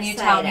But can you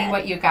tell me excited.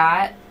 what you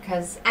got?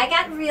 Because I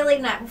got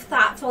really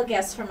thoughtful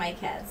gifts for my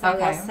kids, I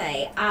Okay. will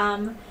say.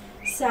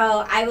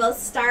 So I will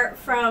start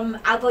from,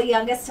 I'll go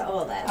youngest to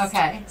oldest.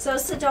 okay, So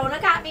Sedona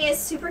got me a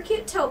super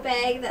cute tote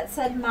bag that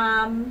said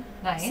Mom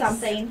nice.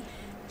 something,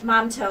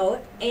 Mom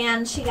Tote.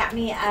 And she got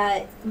me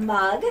a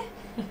mug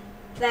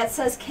that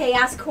says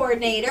Chaos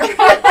Coordinator.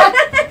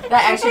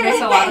 That actually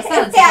makes a lot of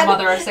sense as a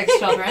mother of 6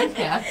 children.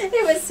 Yeah.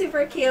 It was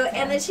super cute.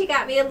 And then she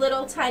got me a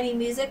little tiny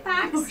music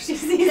box. She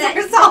sees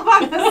herself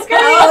on the screen.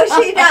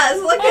 Oh, she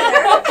does. Look at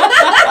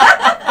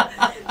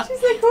her.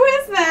 She's like, who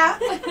is that?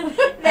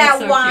 That That's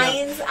so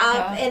winds cute. up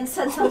Yeah. and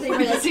said something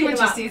really See cute when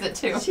she about. sees it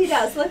too. She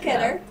does. Look at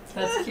Yeah. her.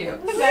 That's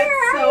cute. That's Where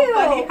are so you?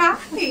 funny.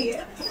 Happy.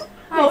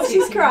 Oh,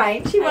 she's Sweetie.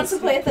 crying. She Hi, wants to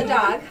play with the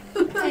dog.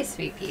 Hi,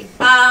 sweet pea.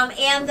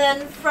 And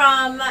then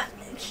from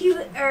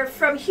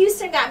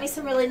Houston got me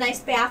some really nice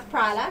bath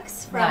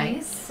products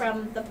Nice.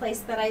 from the place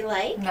that I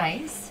like.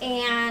 Nice.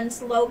 And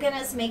Logan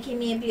is making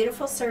me a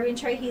beautiful serving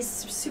tray. He's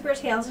super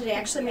talented. He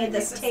actually made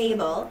this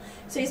table.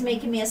 So he's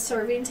making me a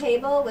serving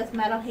table with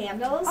metal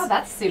handles. Oh,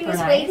 that's super He was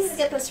nice. waiting to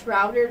get this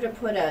router to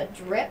put a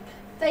drip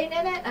thing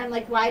in it. I'm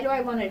like, why do I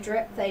want a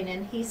drip thing?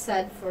 And he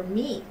said for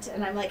meat.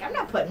 And I'm like, I'm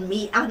not putting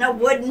meat on a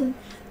wooden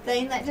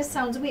thing. That just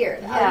sounds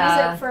weird. I'll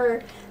Yeah. use it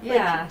for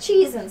Yeah. like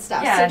cheese and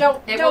stuff. Yeah. So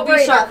don't It will be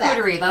worry about that.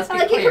 charcuterie. Let's I'm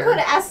be like, you clear. can put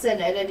an S in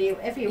it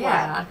if you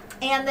Yeah. want.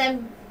 And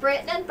then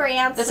Britton and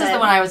Branson This is the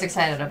one I was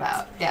excited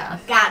about. Yeah.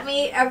 got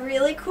me a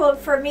really cool,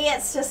 for me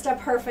it's just a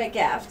perfect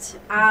gift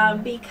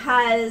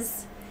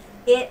because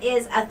it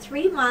is a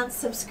 3-month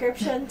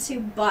subscription to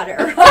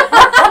butter.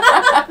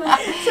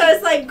 So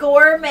it's like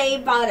gourmet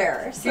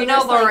butter. So You know,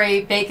 there's, like,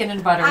 Lori, bacon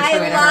and butter is I the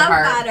way to her love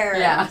heart. butter.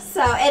 Yeah.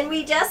 So, and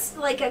we just,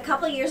 like, a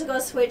couple years ago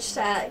switched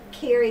to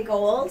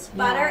Kerrygold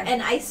butter, Yeah.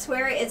 and I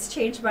swear it's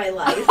changed my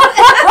life.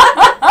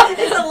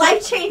 It's a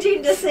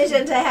life-changing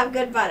decision to have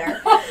good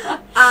butter.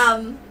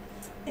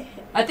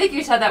 I think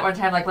you said that one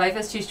time, like, life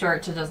is too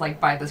short to just, like,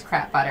 buy this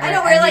crap butter. I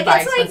know, and we're you like, buy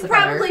it's like expensive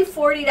butter.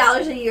 probably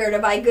 $40 a year to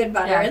buy good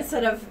butter Yeah.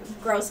 instead of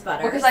gross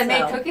butter. Well, because I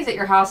made so. cookies at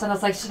your house, and I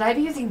was like, should I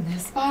be using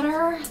this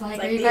butter? It's Like,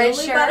 like are you the guys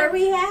only sure? butter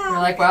we have. You're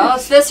like, well,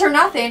 it's this or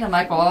nothing. I'm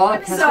like, well,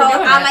 because So we're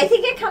doing I it.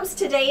 think it comes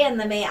today in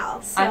the mail.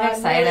 So I'm really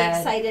excited.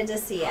 excited to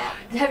see it.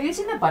 Have you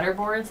seen the butter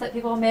boards that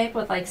people make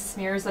with, like,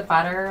 smears of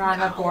butter on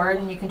a board,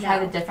 and you can try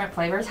No. the different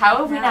flavors? How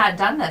have we No. not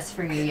done this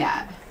for you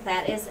yet?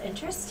 That is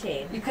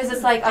interesting. Because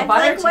it's like a I'm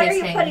butter like, what are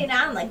you tasting. putting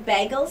on? Like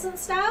bagels and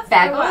stuff?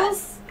 Or what?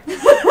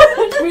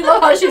 Bagels? We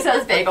love how she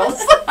says bagels.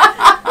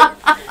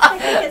 I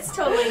think it's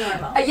totally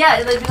normal.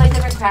 Yeah, there'd be like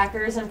different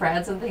crackers and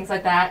breads and things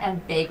like that,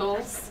 and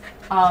bagels,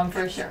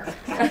 for sure.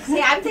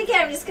 See, I'm thinking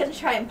I'm just going to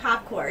try and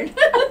popcorn.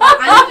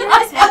 I'm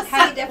curious what See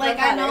kind. different Like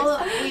I know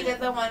butters. we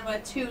did the one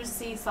with 2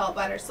 sea salt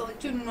butters, so like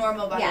 2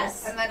 normal butters,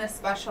 Yes. and then a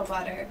special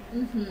butter.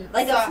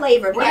 Like So- a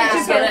flavor. Where Yeah. did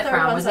you get it Third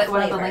from? one's Was a it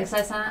one of the flavor. links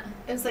I sent?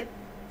 It was like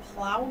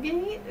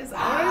Plowgate. Is that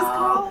what it's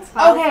called?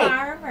 Plow Okay.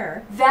 Farm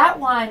or That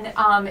one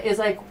is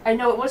like, I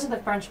know it wasn't the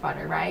French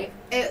butter, right?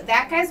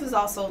 That guy's was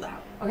all sold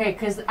out. Okay,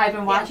 because I've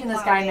been watching this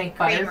guy Plowgate make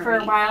butter for a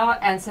Creamery. while,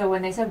 and so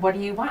when they said, what do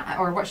you want,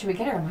 or what should we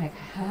get her, I'm like,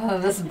 oh,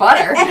 this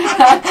butter.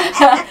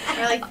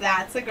 We're like,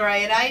 that's a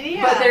great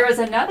idea. But there was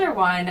another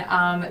one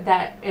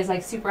that is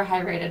like super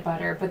high rated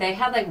butter, but they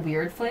had like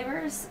weird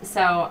flavors,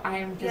 so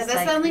I'm yeah, just this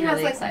like only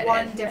really has like excited.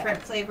 one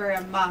different flavor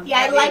a month. Yeah,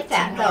 I That like makes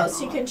that it though. So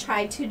you normal. can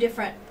try 2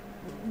 different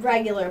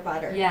regular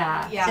butter.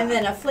 Yeah. Yeah. And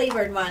then a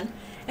flavored one.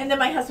 And then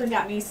my husband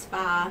got me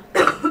spa.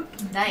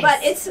 Nice. But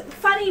it's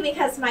funny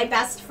because my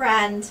best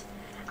friend,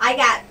 I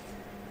got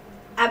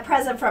a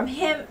present from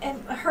him and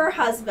her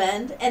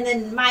husband, and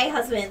then my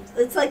husband.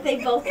 It's like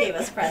they both gave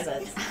us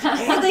presents.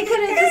 They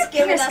could have just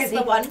given us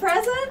the one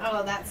present,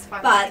 Oh, that's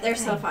funny. but they're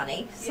so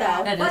funny. So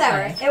Yeah. That is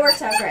whatever, funny. it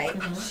works out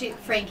great.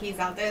 Frankie's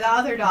out there. The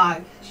other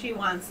dog. She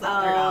wants the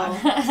other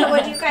dog. So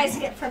what do you guys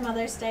get for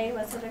Mother's Day?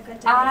 Was it a good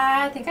day?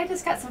 I think I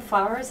just got some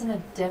flowers and a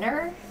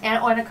dinner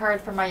and a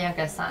card for my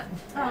youngest son.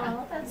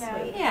 Oh, that's Yeah.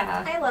 sweet.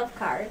 Yeah. I love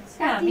cards.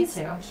 Yeah, me These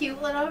too.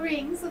 cute little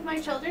rings with my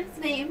children's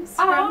names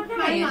Oh, from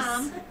my nice.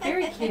 mom.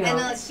 Very cute. And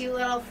a cute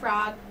little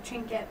frog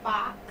trinket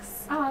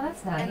box. Oh,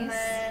 that's nice. And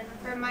then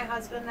for my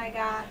husband, I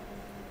got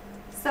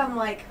some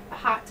like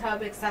hot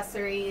tub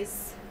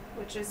accessories,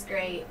 which is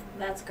great.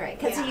 That's great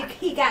because Yeah.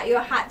 he got you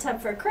a hot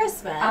tub for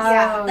Christmas.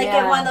 Oh, Like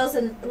yeah. in one of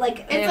those,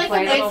 like It's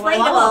like an inflatable one?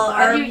 inflatable.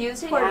 Have or- you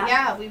used it for- yet?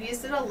 Yeah, we've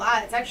used it a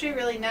lot. It's actually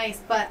really nice,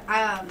 but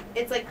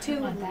it's like too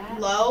want that.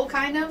 low,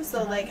 kind of. So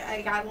Uh-huh. like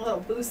I got a little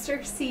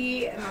booster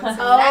seat and then some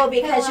Oh, neck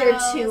because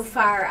pillows. you're too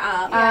far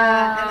up.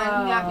 Yeah, and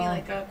then he got me Oh.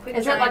 like a quick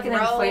Is it dry like an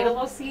robe.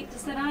 inflatable seat to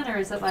sit on, or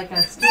is it like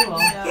a stool?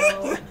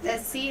 No, the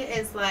seat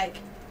is like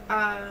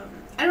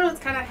I don't know.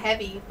 It's kind of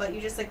heavy, but you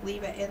just like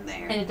leave it in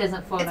there. And it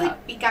doesn't float It's up. like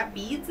it got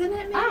beads in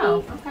it. Maybe.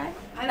 Oh, okay.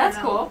 I don't That's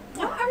know. cool.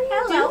 What are you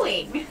Hello.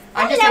 doing?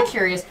 I'm just Hello. a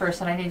curious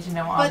person. I need to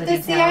know all But the the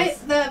details.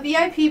 the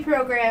VIP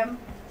program.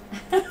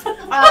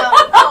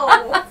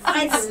 Oh,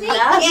 I sneak.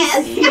 loves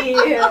Yes.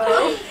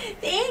 you.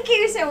 Thank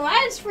you so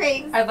much,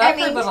 Frank. I love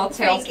her little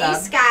tail Frankie stub.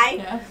 Sky.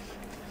 Yeah.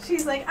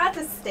 She's like, I'll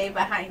just stay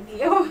behind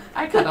you.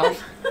 I cuddle. We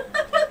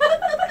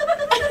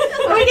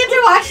get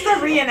to watch the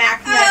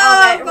reenactment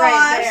of it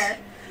right there.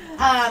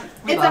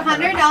 It's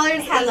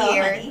 $100 Hello, a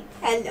year. honey.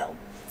 Hello.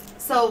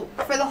 So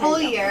for the whole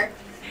year,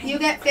 you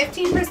get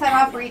 15%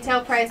 off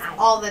retail price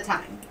all the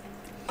time.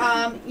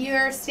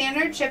 Your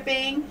standard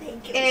shipping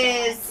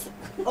is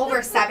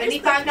over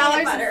 $75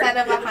 instead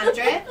of $100.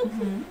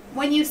 Mm-hmm.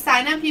 When you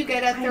sign up, you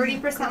get a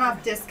 30%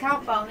 off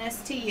discount bonus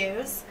to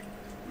use.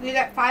 You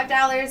get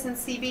 $5 in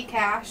CB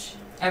cash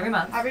Every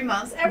month. every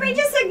month. Everybody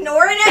just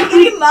ignoring it,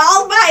 getting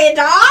mauled by a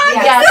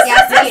dog?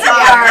 Yes, we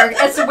are.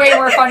 It's way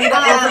more funny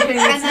than we're pretending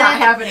it's and not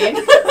happening.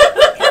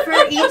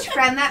 For each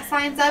friend that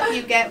signs up,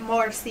 you get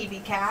more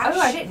CB cash. Oh,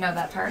 I didn't know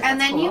that part. And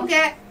That's then cool. you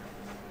get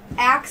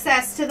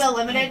access to the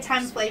limited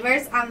time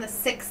flavors on the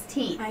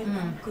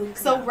 16th.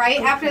 So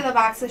right after the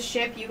boxes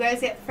ship, you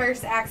guys get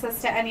first access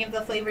to any of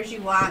the flavors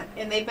you want,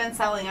 and they've been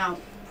selling out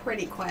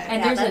pretty quick.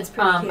 And Yeah, there's that's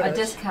pretty a huge.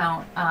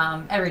 discount,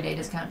 everyday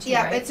discount too,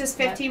 Yeah, right? it's just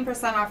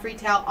 15% off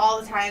retail all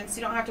the time, so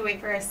you don't have to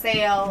wait for a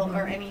sale Mm-hmm.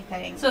 or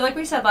anything. So like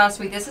we said last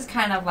week, this is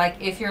kind of like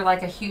if you're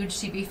like a huge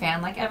CB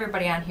fan, like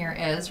everybody on here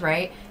is,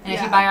 right? And if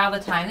you Yeah. buy all the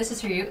time, this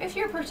is for you. If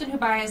you're a person who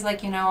buys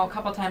like, a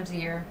couple times a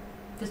year,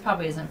 this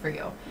probably isn't for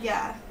you.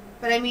 Yeah,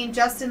 but I mean,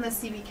 just in the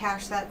CB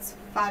cash, that's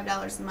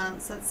 $5 a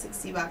month, so that's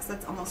 $60.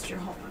 That's almost your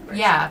whole membership.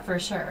 Yeah, for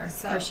sure.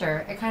 So- For sure.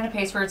 It kind of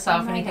pays for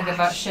itself Oh when my you think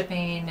about gosh.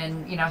 shipping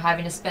and,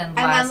 having to spend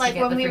And less then, like, to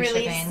get when the we free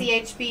release shipping.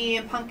 CHB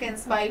and pumpkin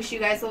spice, you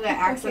guys will get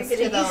access You're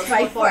to gonna those use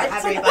my before foot.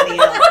 everybody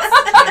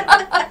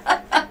else.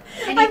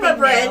 I'm a Anything new.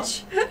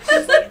 bridge.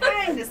 She's like,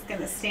 I'm just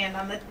going to stand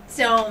on the,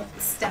 don't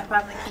step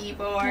on the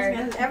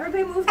keyboard.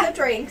 Everybody move the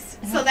drinks.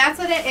 So that's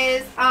what it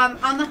is.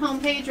 On the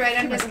homepage, right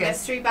under That's the good.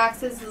 mystery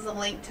boxes, is a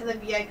link to the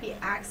VIP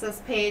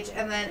access page,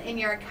 and then in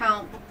your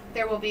account,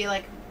 there will be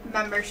like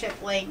membership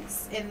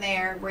links in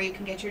there where you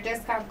can get your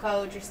discount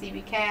code, your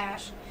CB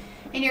cash,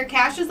 and your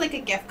cash is like a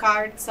gift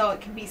card, so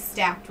it can be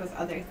stacked with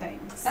other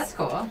things. That's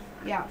cool.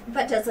 Yeah,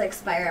 But does it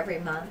expire every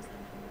month?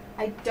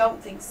 I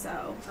don't think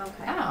so.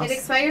 Okay. Oh, It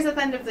expires at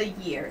the end of the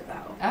year,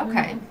 though.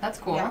 okay. That's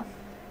cool. Yeah.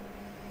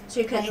 So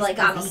you could Nice, like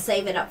busy. almost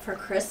save it up for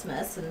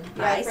Christmas and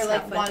Yeah, buy for stuff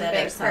like with one it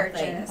big or something.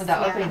 purchase. Well,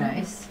 that would be Yeah.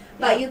 nice.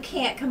 But you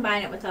can't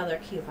combine it with other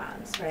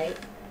coupons, right?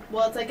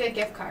 Well, it's like a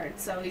gift card,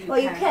 so you Well,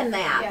 you can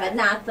that, yeah. but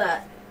not the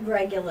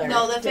regular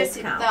No, the 50,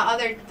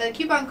 discount. the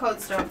coupon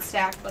codes don't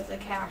stack with the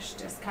cash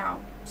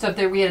discount. So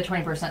if we had a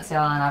 20%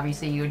 sale on,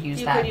 obviously you would use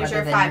You that could use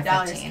rather your than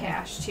 $5 your 15.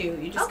 cash too.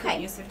 You just Okay.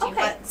 couldn't use 15.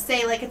 Okay. But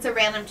say like it's a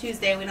random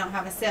Tuesday, we don't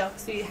have a sale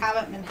because we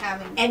haven't been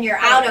having. And you're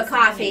out of sales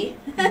coffee.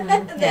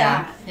 Mhm.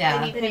 Yeah, Yeah.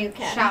 Then you Then you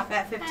can can. shop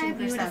at 15%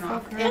 beautiful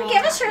off. girl. And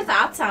give us your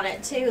thoughts on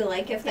it too,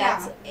 like if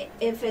Yeah.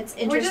 if it's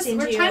We're interesting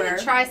to you trying or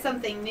to try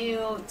something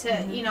new to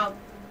Mhm.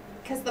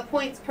 because the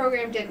points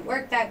program didn't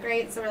work that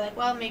great. So we're like,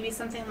 well, maybe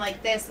something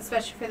like this,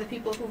 especially for the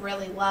people who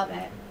really love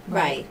it.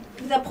 right.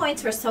 The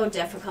points were so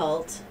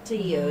difficult to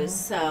use,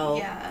 so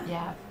Yeah.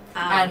 Yeah.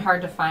 um, And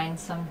hard to find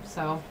some,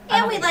 so. I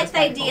and don't we think like there's the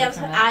gotta idea of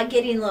pull from it.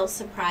 getting little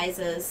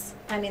surprises.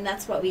 I mean,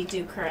 that's what we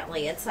do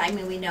currently.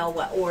 We know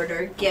what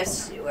order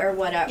gifts or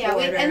what Yeah,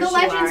 orders and the you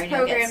are, Legends and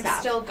you'll get program's stuff.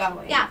 still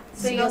going. Yeah,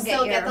 So so you'll you'll get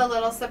still get your- the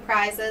little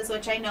surprises,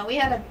 which I know we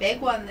had a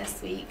big one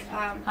this week.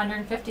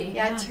 150.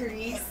 Yeah,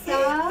 Teresa.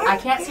 I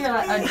can't see her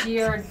a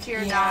Giordano.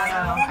 Giordano.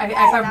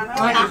 I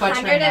might be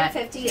butchering it.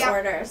 150 Yeah.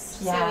 orders.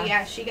 Yeah. So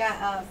yeah, she got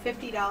a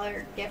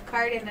 $50 gift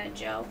card and a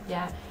Joe.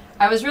 Yeah.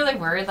 I was really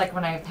worried, like,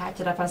 when I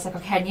packed it up, I was like,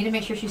 okay, I need to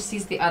make sure she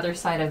sees the other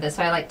side of this.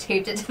 So I, like,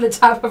 taped it to the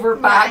top of her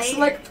box. Right. I'm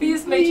like,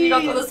 please make sure you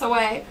don't throw this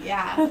away.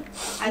 Yeah. No,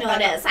 thought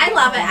it is. I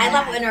love it. I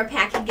love it when we're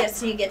packing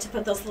gifts and you get to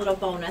put those little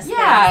bonus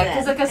Yeah, things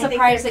in. because, like, a I think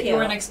surprise they're that you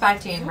weren't cute.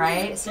 expecting,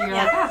 right? So you're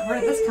like, ah,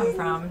 where did this come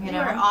from? You You know?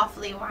 were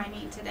awfully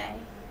whiny today.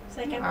 It's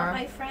like, I Are. want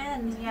my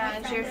friend. Yeah,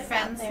 My is your out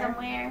friend there.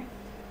 somewhere?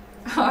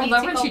 Oh, I Need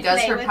love to when go she does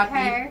play her with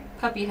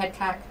puppy her. head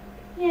cock.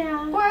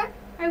 Yeah. What?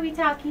 Are we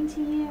talking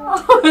to you?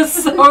 Oh,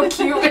 it's so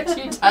cute when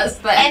she does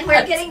that. And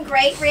we're getting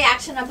great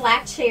reaction to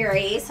black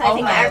cherry. So I Oh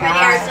think my everybody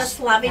gosh. are just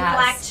loving Yes.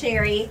 black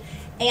cherry.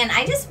 And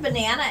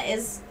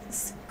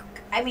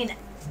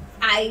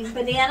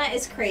banana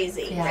is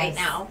crazy Yes. right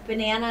now.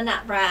 Banana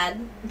nut bread.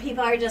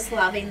 People are just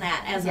loving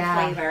that as a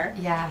flavor.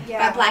 Yeah.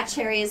 But black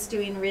cherry is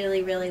doing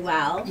really, really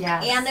well.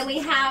 Yes. And then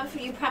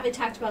you probably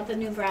talked about the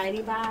new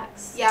variety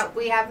box. Yeah,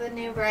 we have the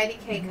new variety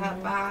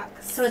K-Cup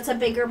box. So it's a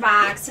bigger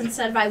box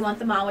instead of I want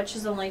them all, which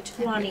is only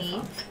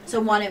 20. So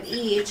one of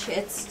each.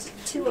 It's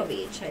 2 of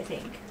each, I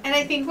think. And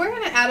I think we're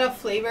going to add a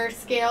flavor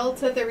scale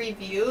to the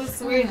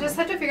reviews. We just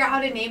have to figure out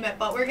how to name it,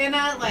 but we're going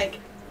to,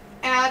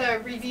 add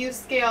a review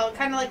scale,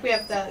 kind of like we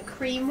have the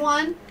cream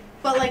one,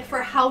 but,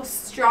 for how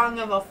strong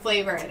of a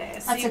flavor it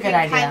is. So That's you a good can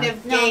idea. kind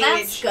of No, gauge.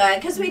 that's good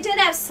because we did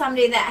have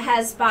somebody that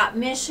has bought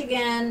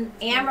Michigan,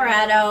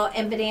 amaretto,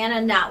 and banana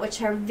nut, which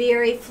are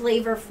very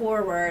flavor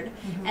forward,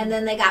 and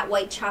then they got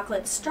white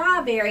chocolate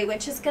strawberry,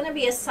 which is going to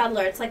be a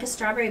subtler. It's like a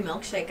strawberry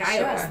milkshake. I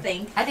always Sure.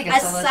 think I think a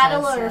it's delicious.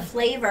 subtler Yeah.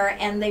 flavor,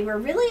 and they were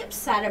really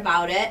upset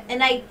about it.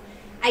 And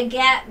I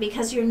get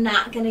because you're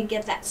not going to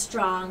get that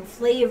strong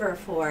flavor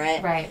for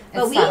it. Right.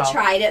 But we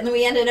tried it, and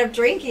we ended up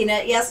drinking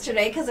it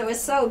yesterday because it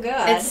was so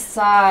good. It's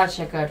such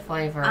a good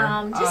flavor.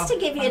 Just to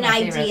give you an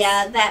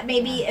idea that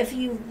maybe if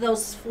you,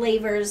 those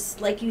flavors,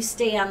 like you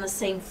stay on the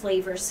same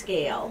flavor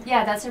scale.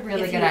 Yeah, that's a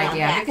really good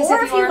idea. Because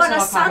or if you want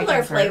a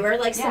subtler flavor,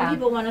 like some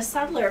people want a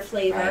subtler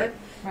flavor.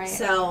 Right.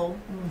 So...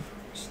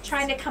 Just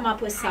trying to come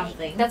up with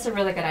something. That's a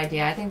really good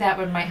idea. I think that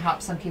might help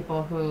some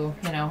people who,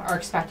 are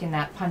expecting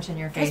that punch in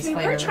your face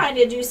flavor. We're trying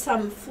to do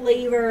some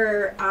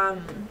flavor,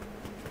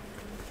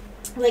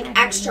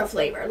 extra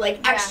flavor,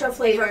 extra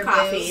flavor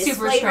coffees,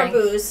 super flavor strength.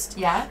 boost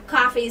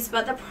coffees.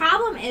 But the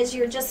problem is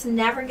you're just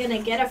never going to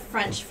get a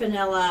French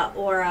vanilla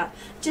or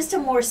just a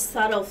more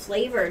subtle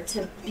flavor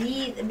to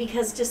be,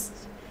 because just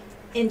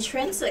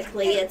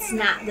intrinsically it's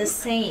not the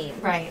same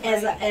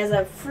as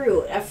a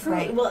fruit.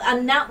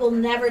 A nut will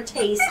never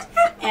taste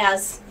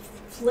as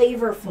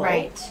flavorful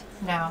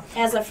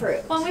as a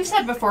fruit. Well, we've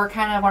said before,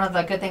 kind of one of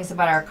the good things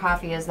about our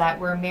coffee is that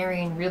we're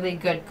marrying really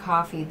good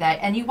coffee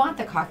and you want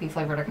the coffee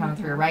flavor to come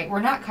through, right? We're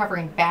not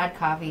covering bad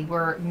coffee.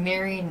 We're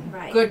marrying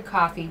good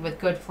coffee with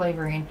good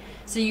flavoring.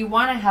 So you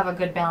want to have a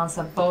good balance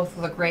of both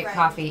the great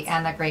coffee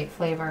and the great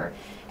flavor.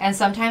 And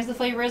sometimes the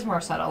flavor is more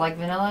subtle. Like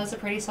vanilla is a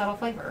pretty subtle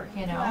flavor,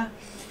 Yeah.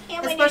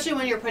 Especially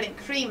when you're putting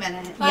cream in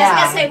it. Well, I was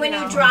going to say, when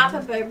you drop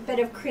a bit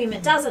of cream,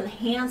 it does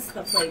enhance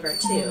the flavor,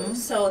 too.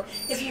 So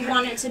if you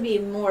want it to be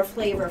more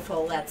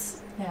flavorful,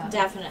 that's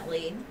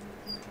definitely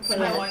put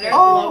it in.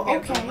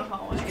 Okay.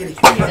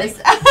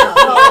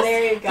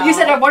 There you go. You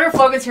said, I wonder if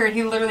Logan's here, and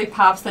he literally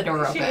pops the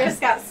door open. She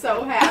just got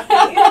so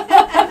happy.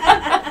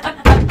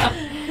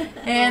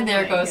 And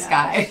there goes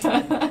Sky.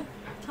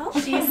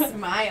 She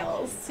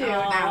smiles, too,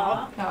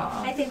 now.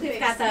 I think we've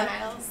got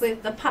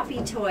the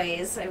puppy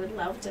toys. I would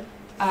love to...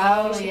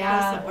 Oh, place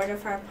an order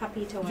for our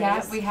puppy toys.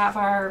 Yeah, we have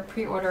our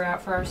pre-order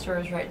out for our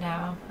stores right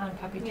now on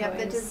puppy toys. Yeah,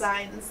 the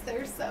designs,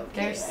 they're so cute.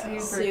 They're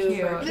super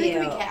cute. They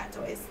could be cat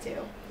toys, too.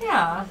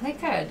 Yeah, they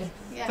could.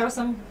 Yeah. Throw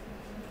some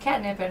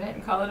catnip in it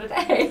and call it a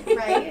day.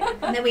 Right?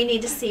 And then we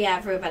need to see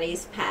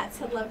everybody's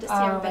pets. I'd love to see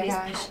everybody's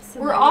pets.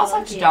 We're all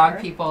such dog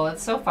people.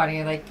 It's so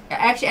funny.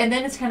 Actually, and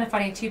then it's kind of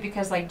funny, too,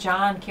 because,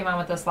 John came on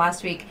with us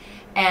last week,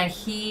 and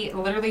he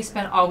literally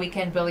spent all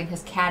weekend building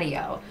his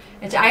catio.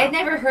 I had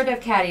never heard of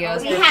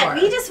catios before.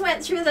 We just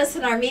went through this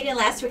in our meeting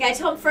last week. I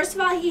told him, first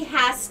of all, he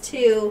has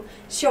to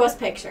show us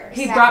pictures.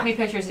 He brought me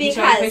pictures. Did he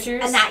show you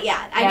pictures? Not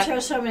yet. I'm sure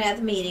I'll show him at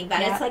the meeting.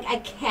 But it's like a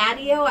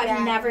catio.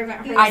 I've never even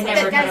heard of it. I've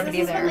never heard of it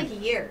either. either. This has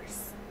been years.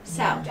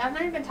 So John and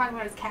I have been talking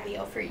about his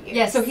catio for years.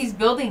 Yeah, so he's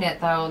building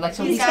it though.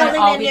 So he's spent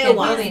all weekend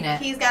building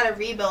it. He's got to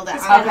rebuild it.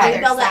 He's got to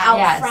rebuild it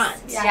out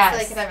front. Yeah, so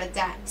they could have a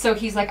deck. So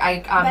he's like,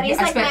 I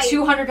spent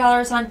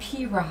 $200 on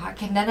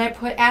P-Rock, and then I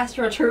put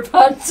AstroTurf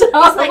on top. He's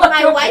like,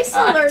 my wife's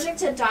allergic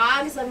to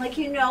dogs. I'm like,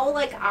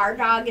 our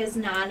dog is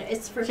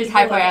it's for She's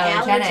people with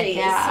hypoallergenic,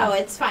 allergies, so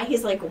it's fine.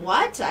 He's like,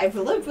 what? I've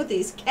lived with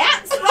these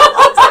cats all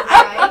the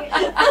time.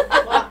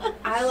 Well,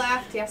 I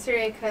laughed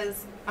yesterday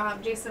because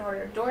Jason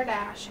ordered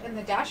DoorDash, and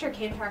the Dasher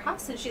came to our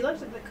house, and she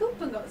looked at the coop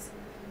and goes,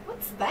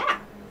 "What's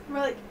that?" And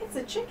we're like, "It's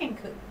a chicken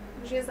coop."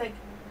 And she was like,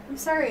 "I'm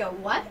sorry, a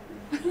what?"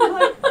 And we're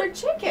like, "They're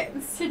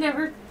chickens." She'd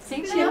never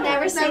seen anyone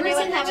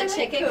have a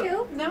chicken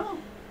coop? No. Oh,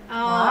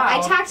 wow.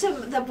 I talked to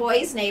the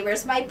boys'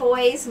 neighbors. My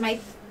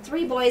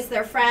 3 boys,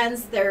 their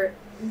friends, their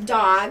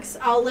dogs,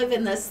 all live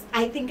in this.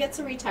 I think it's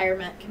a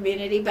retirement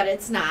community, but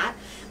it's not.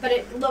 But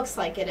it looks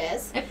like it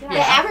is. The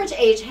average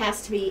age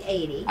has to be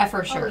 80.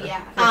 For sure. Oh,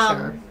 yeah. For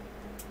sure.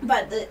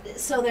 But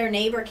so their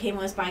neighbor came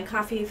and was buying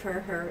coffee for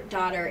her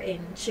daughter in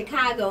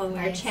Chicago, and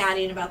we were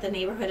chatting about the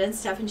neighborhood and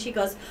stuff, and she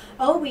goes,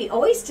 "Oh, we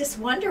always just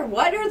wonder,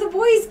 what are the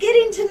boys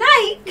getting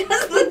tonight?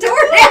 Because the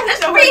DoorDash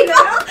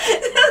people."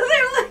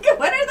 They're like,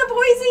 "What are the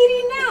boys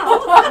eating now?"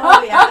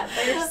 Oh, yeah.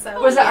 They're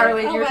so Was it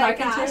Arlene you were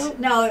talking to?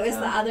 No, it was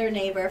the other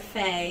neighbor,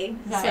 Faye.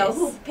 Nice. So,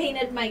 who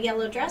painted my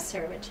yellow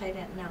dresser, which I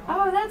didn't know.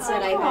 Oh, that's so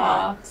cool. I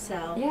bought,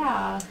 so.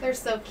 Yeah. They're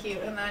so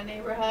cute in that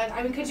neighborhood.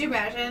 I mean, could you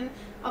imagine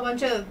a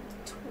bunch of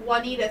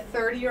 20 to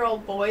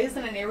 30-year-old boys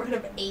in a neighborhood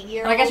of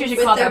 80-year-olds? I guess you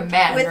should call them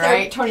men,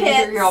 right? 20 to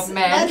 30-year-old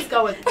men. Let's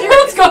go with boys.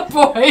 Let's go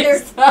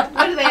boys.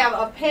 What do they have?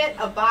 A pit,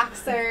 a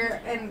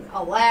boxer, and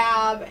a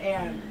lab,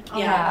 and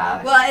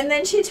Well, and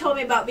then she told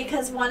me about,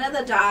 because one of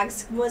the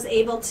dogs was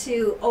able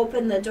to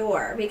open the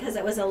door because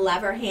it was a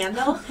lever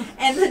handle,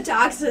 and the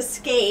dogs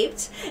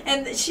escaped,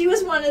 and she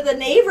was one of the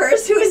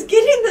neighbors who was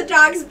getting the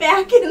dogs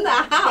back in the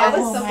house.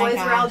 Yes, the boys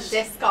were all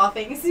disc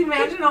golfing. So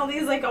imagine all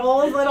these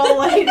old little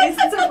ladies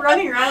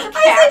running around.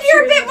 I said,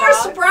 "You're a bit more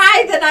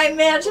spry than I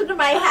imagined in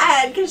my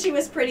head," because she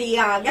was pretty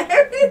young.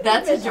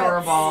 That's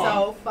adorable.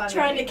 So funny.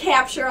 Trying to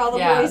capture all the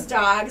boys'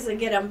 dogs and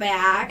get them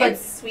back. But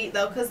it's sweet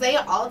though, because they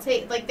all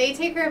take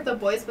care of the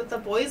boys, but the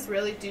boys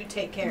really do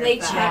take care of them. They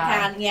check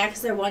on,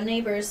 because their one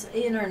neighbor's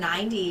in her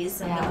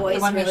 90s, and the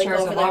boys really go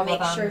over there and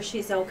make sure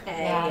she's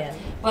okay. Yeah.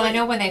 Well, I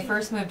know when they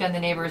first moved in, the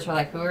neighbors were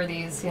like, "Who are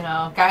these,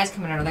 guys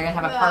coming in? Are they gonna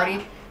have a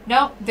party?"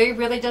 No, they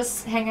really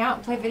just hang out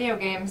and play video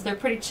games. They're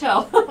pretty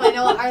chill. Well, I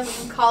know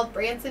Arlene called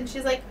Branson.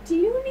 She's like, "Do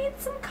you need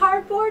some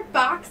cardboard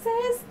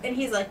boxes?" And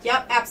he's like,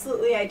 "Yep,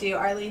 absolutely I do,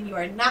 Arlene. You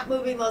are not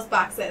moving those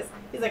boxes."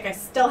 He's like, "I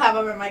still have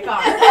them in my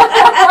car."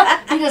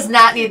 He does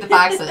not need the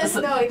boxes.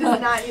 No, he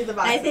does not need the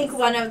boxes. I think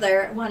one of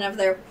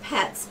their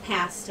pets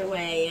passed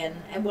away,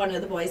 and one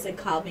of the boys had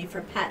called me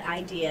for pet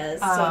ideas,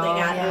 so they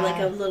got her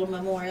like a little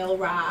memorial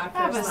rock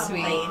That or was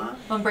something. sweet.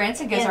 Well,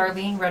 Branson gives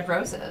Arlene red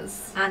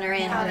roses. On her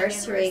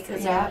anniversary,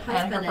 because her and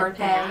husband her had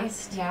birthday.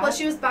 passed. Yeah. Well,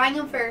 she was buying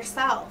them for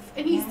herself,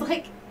 and he's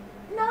like,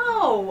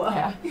 "No,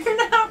 Yeah.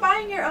 you're not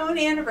buying your own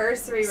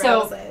anniversary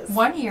So roses."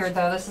 one year,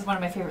 though, this is one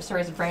of my favorite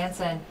stories of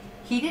Branson.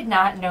 He did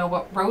not know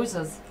what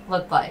roses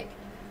looked like,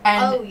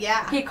 and oh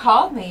yeah, he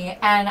called me,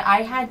 and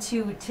I had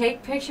to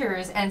take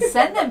pictures and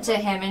send them to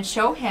him and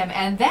show him.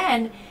 And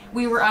then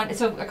we were on.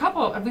 So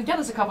we've done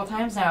this a couple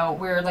times now.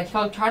 Where like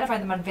he'll try to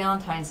find them on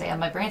Valentine's Day. I'm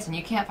like, Branson,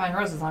 you can't find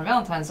roses on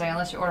Valentine's Day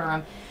unless you order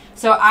them.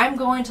 So I'm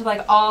going to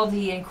like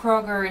Aldi and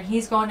Kroger, and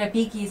he's going to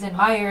Beaky's and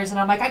Myers, and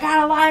I'm like, I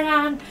got a line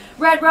on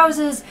red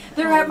roses.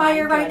 They're at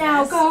Meyer right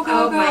now. Go,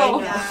 go, Oh go.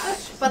 my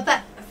gosh.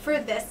 But for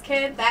this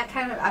kid, that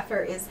kind of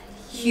effort is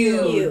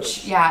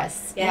Huge.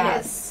 Yes. Yeah. It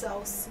Yes. is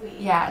so sweet.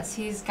 Yes.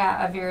 He's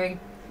got a very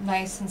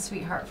nice and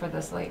sweet heart for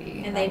this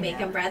lady. And they make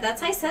them bread.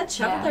 That's I said,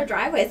 shovel Yeah. their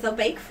driveways. They'll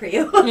bake for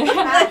you.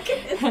 Yeah.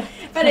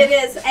 But it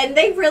is, and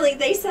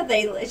they said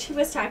she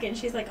was talking.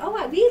 She's like,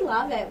 oh, we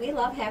love it. We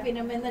love having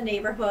them in the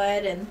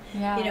neighborhood, and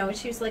Yeah. you know,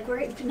 she was like,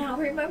 now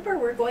remember,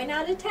 we're going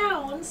out of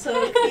town, so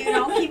you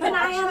know, keep an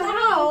eye on the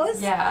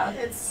house. Yeah.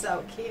 It's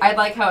so cute. I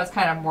like how it's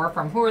kind of more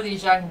from who are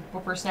these young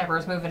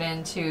whippersnappers moving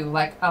into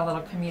like a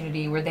little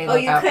community where they Oh,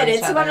 look you out for could. each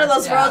It's other. one of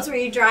those Yeah. roads where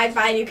you drive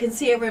by and you can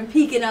see everyone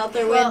peeking out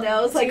their Well,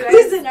 windows, like do you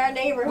who's guys- in our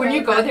neighborhood. When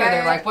you go there, they're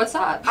Remember- like, "What's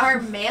up?" Our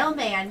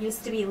mailman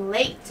used to be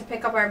late to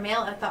pick up our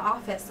mail at the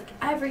office, like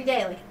every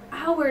day, like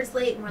hours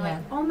late, and we're like, Yeah.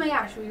 "Oh my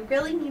gosh, we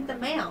really need the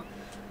mail."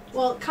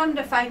 Well, come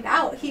to find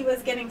out, he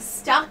was getting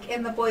stuck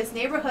in the boys'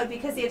 neighborhood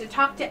because he had to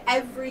talk to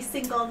every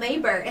single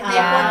neighbor, and they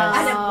wouldn't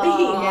let him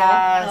leave.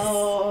 Yes.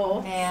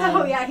 Oh. Man.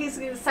 So yeah, he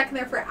was stuck in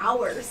there for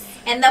hours.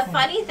 And the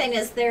funny thing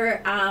is,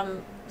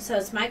 so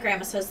it's my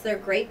grandma, so it's their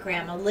great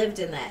grandma lived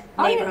in that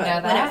Oh, I didn't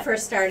neighborhood know when that. it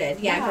first started.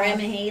 Yeah, Yeah.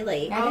 Grandma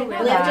Haley I didn't know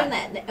lived that.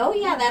 in that. Oh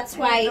yeah, that's I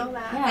why. didn't know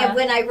that. Yeah. And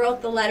when I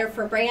wrote the letter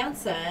for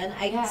Branson,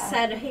 I Yeah.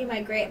 said, "Hey,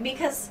 my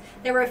because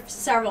there were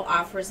several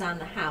offers on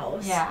the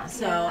house. Yeah.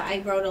 So Yeah.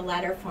 I wrote a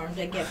letter for him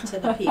to give to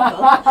the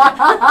people.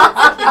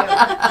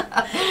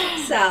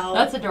 So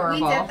That's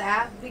adorable. We did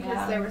that because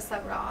Yeah. there were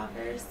several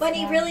offers. But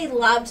he Yeah. really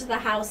loved the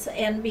house,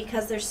 and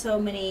because there's so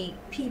many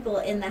people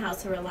in the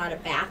house, there were a lot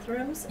of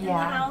bathrooms in the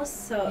Yeah. house,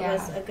 so it Yeah.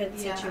 was a good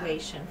Yeah.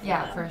 situation for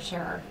Yeah, them. for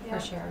sure. Yeah.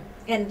 For sure.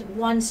 And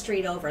one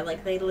street over,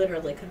 like they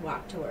literally could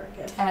walk to work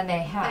if And they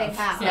have. They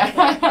have.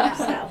 Yeah.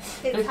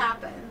 so. It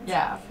happened.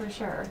 Yeah, for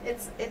sure.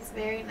 It's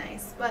very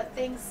nice. But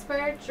thanks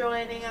for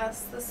joining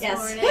us this Yes.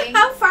 morning.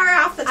 How far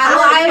off the I'm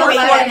topic? an are we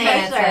 11 getting?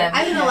 minutes in.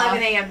 I'm an Yeah.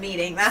 11 a.m.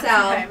 meeting. That's So-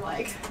 what I'm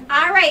like.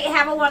 All right,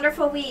 have a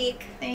wonderful week.